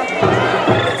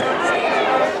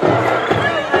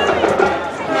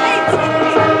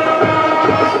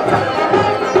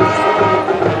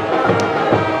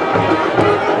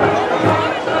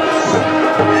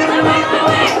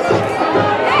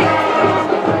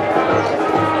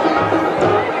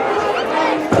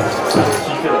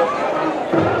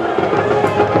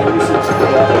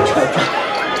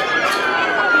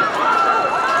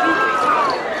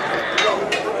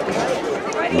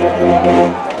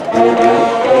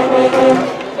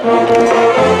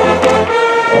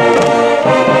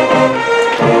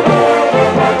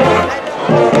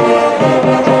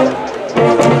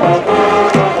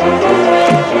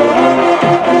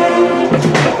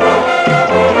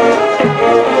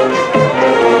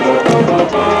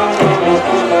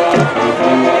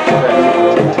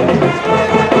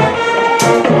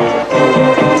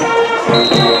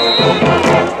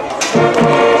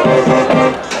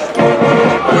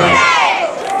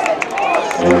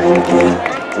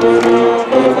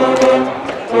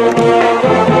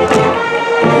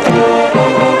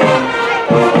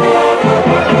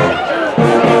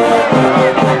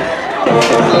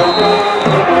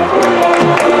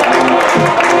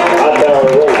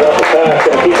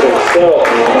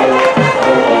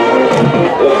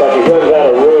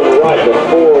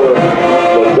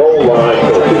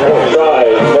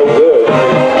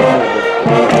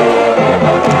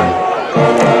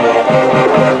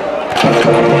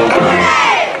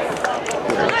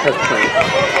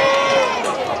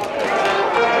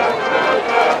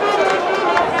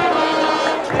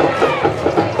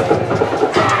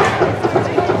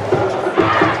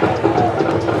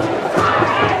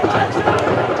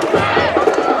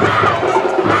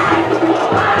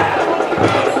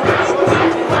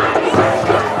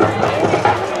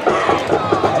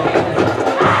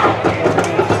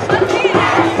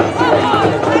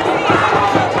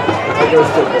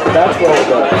 That's well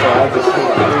done, so I just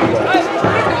need 3 left.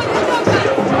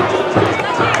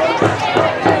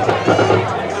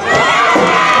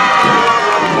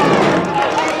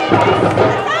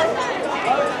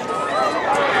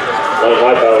 Lane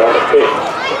Hightower on the kick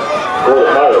for the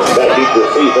Pirates. That deep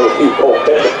receive number 2, Cole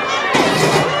Ketchum.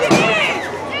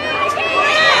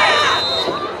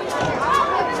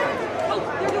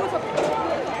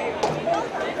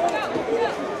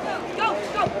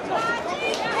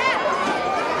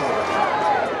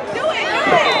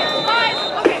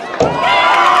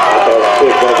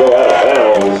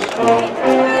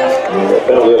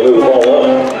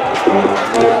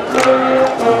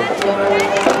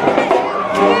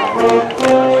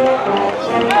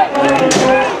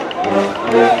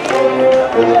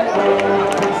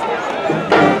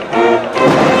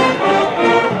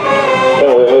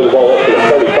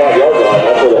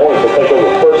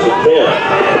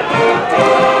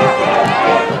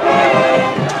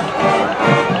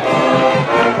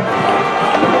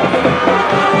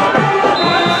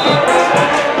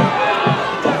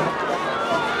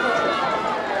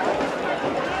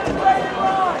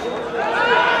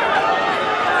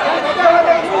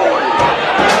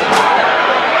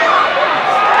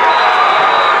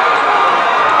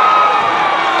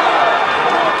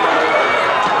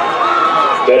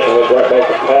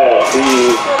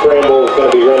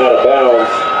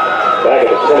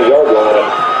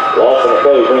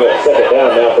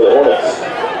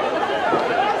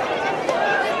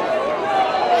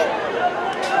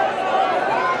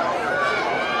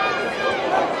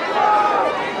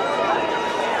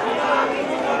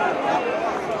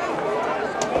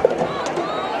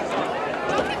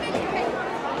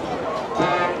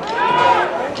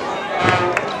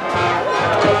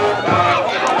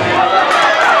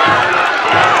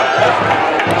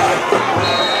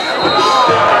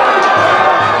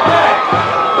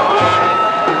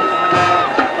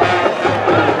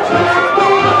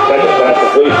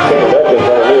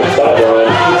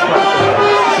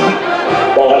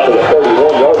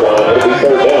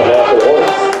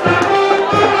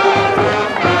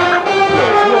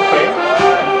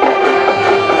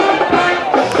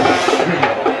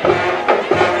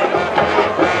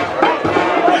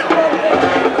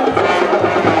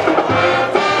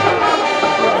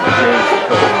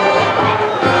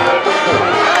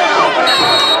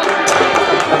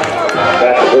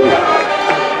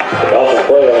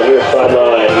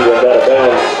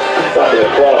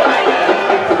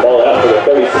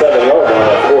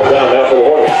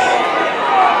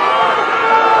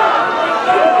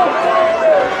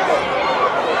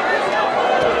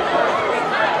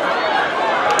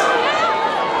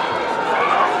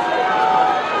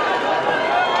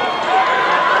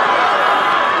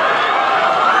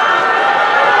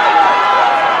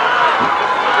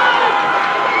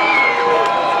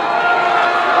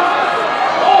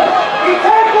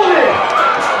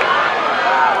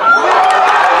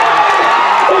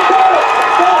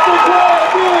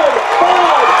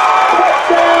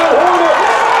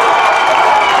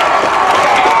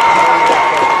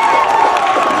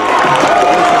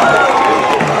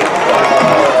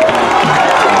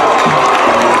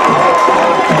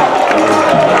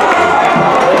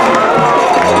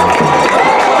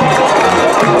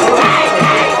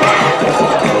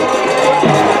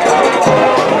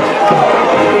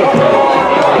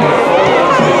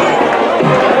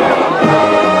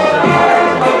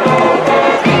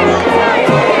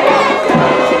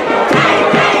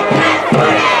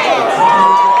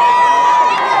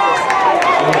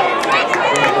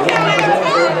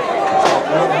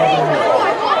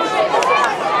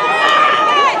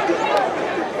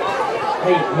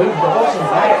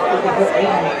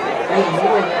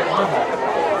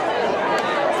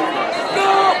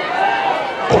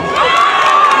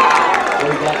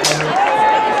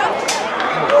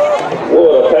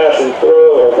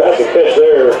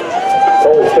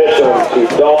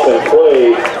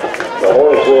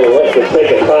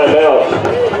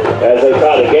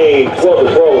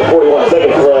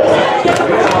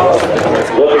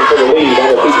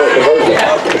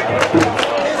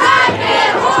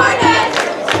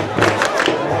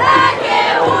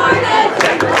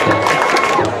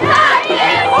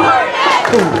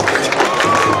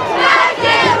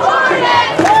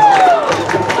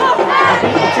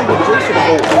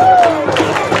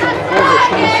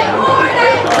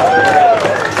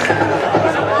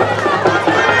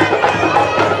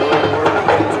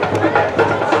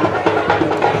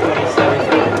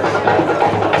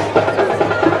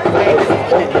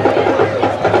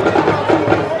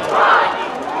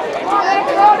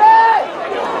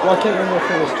 I can't remember if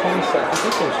it was 27. I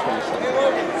think it was 27.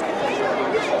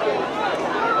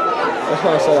 That's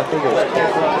why I said I think it was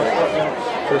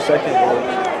for a second goal.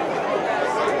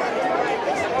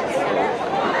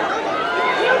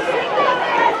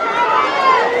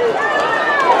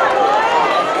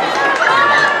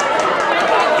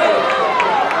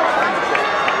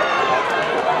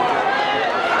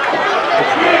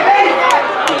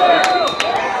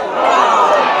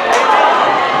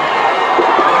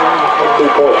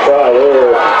 2-point try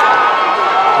there.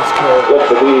 Looks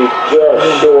to be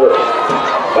just short.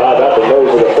 About the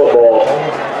nose of the football.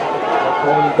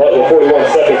 But with 41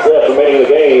 seconds left remaining in the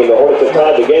game, the Hornets have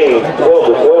tied the game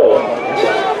 12-12.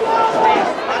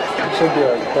 It should be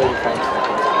like 35 seconds.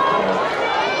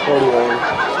 41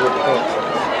 with the points.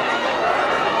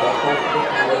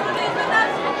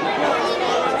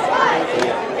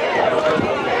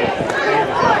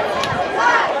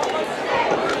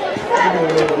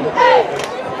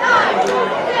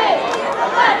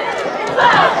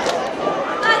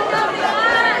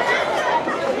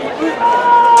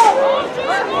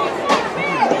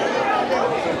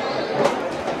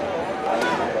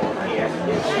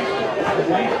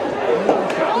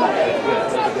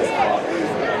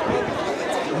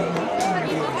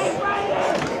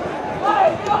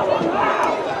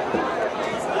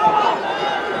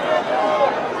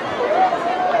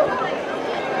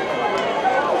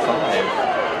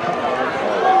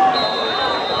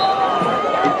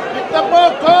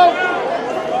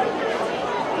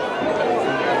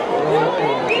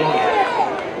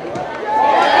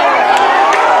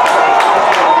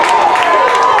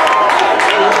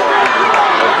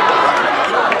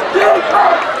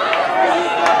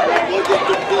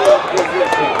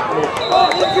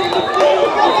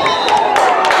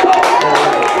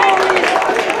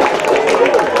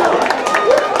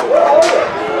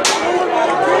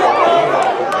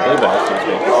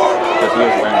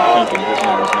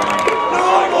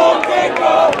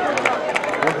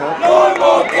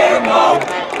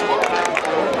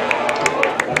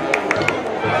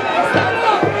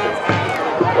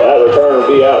 That return will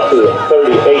be out to the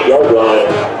 38-yard line.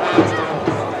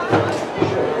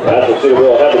 After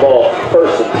Cedarville had the ball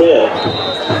first and 10.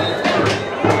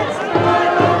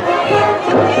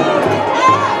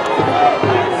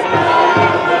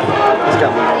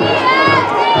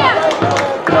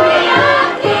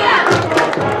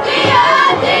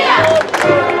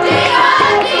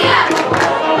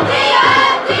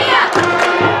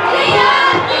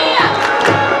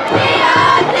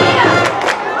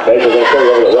 Baker's going to throw it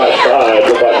over the right side.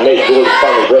 Looks like Nate Gordon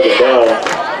finally drug it down.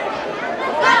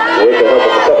 With the help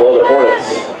of a couple other Hornets.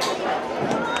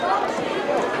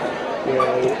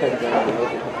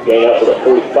 Gain out to the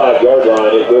 45-yard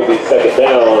line. It will be second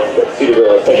down, but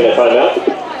Cedarville is taking a timeout.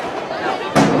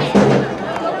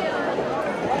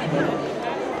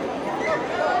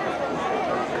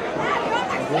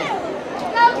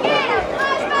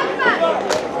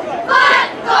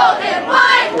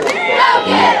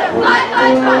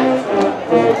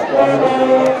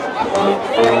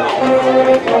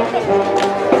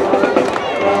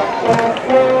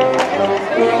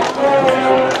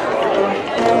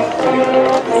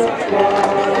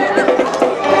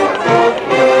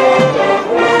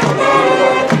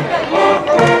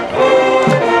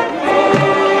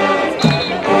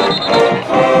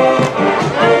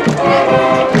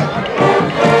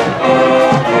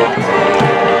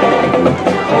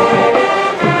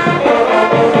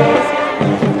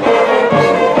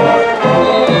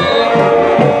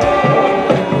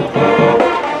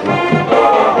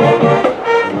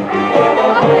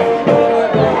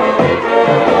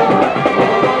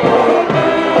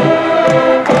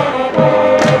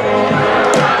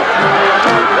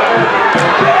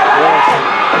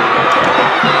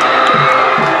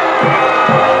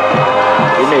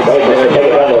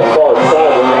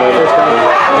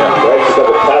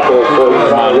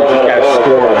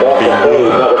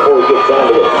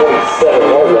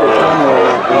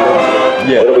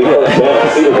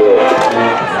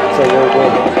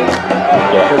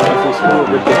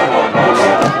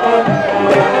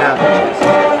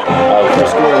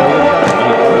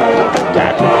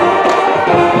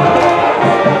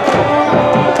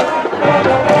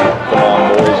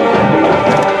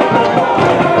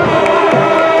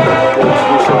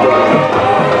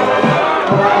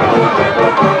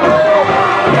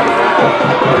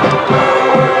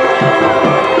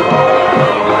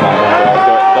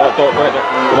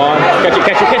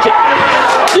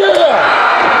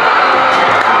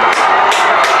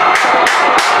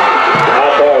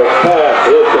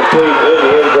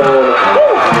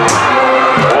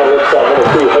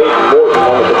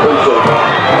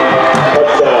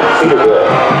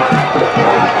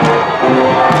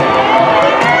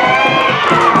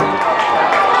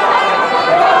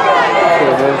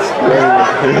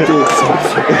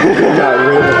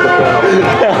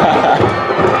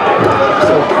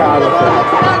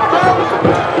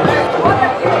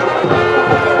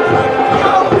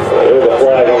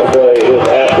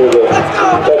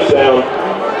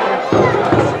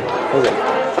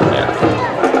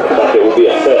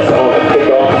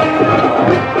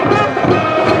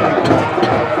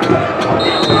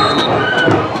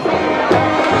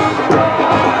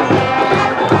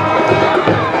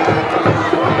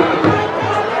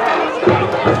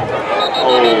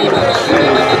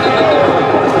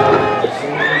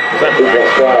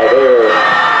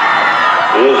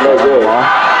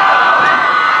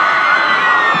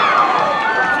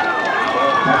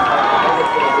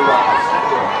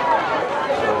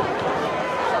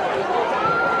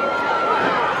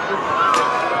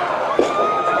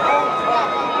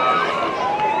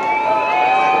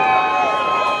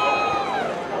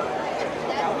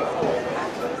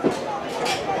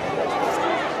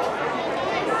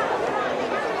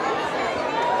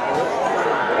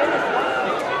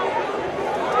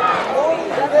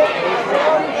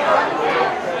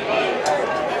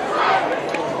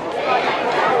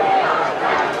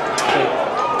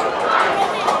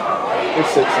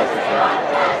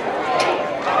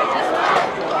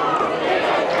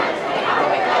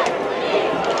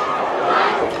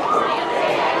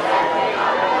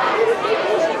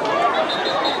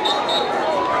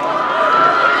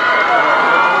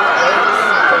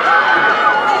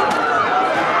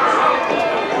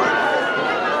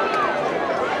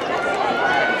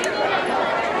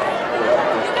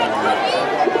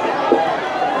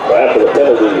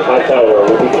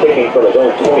 from his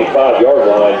own 25-yard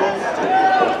line.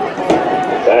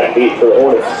 Back deep for the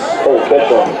Hornets. Full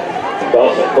catch on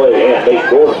Dawson Clay and Nate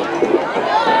Gordon.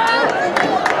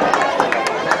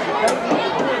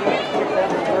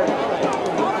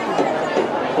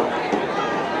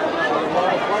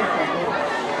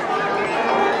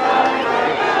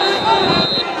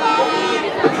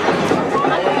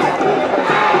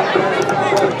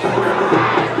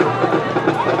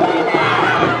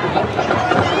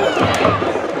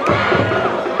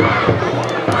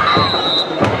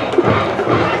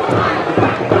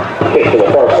 To the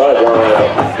far sideline.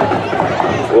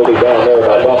 Will be down there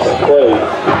by Dawson Clay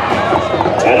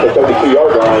at the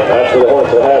 32-yard line. That's where the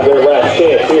Hornets will have their last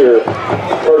chance here.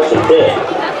 1st and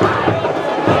 10.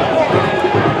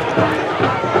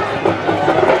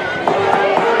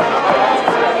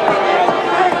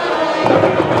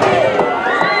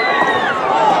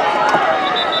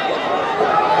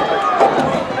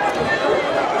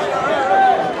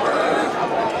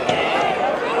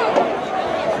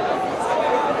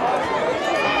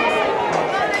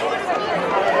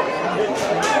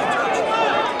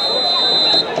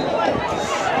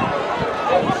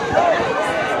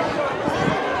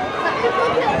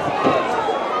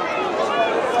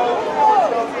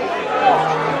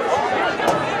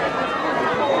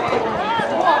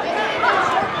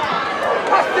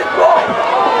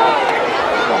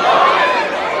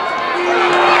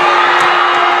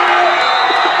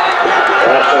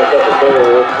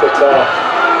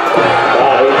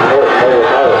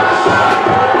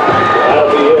 That'll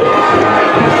be it.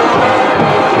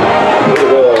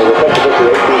 Cedarville will take the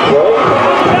victory 18-12.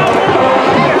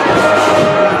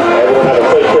 Everyone have a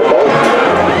safe trip home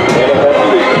and a happy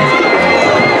weekend.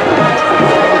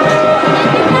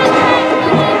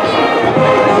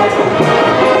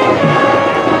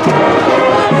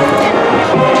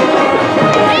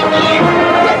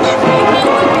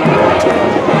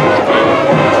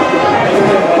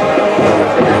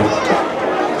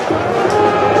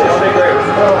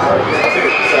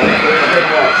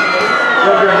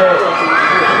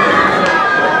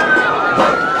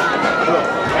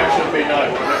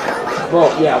 Well,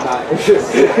 yeah, not.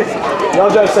 Y'all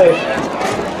just say.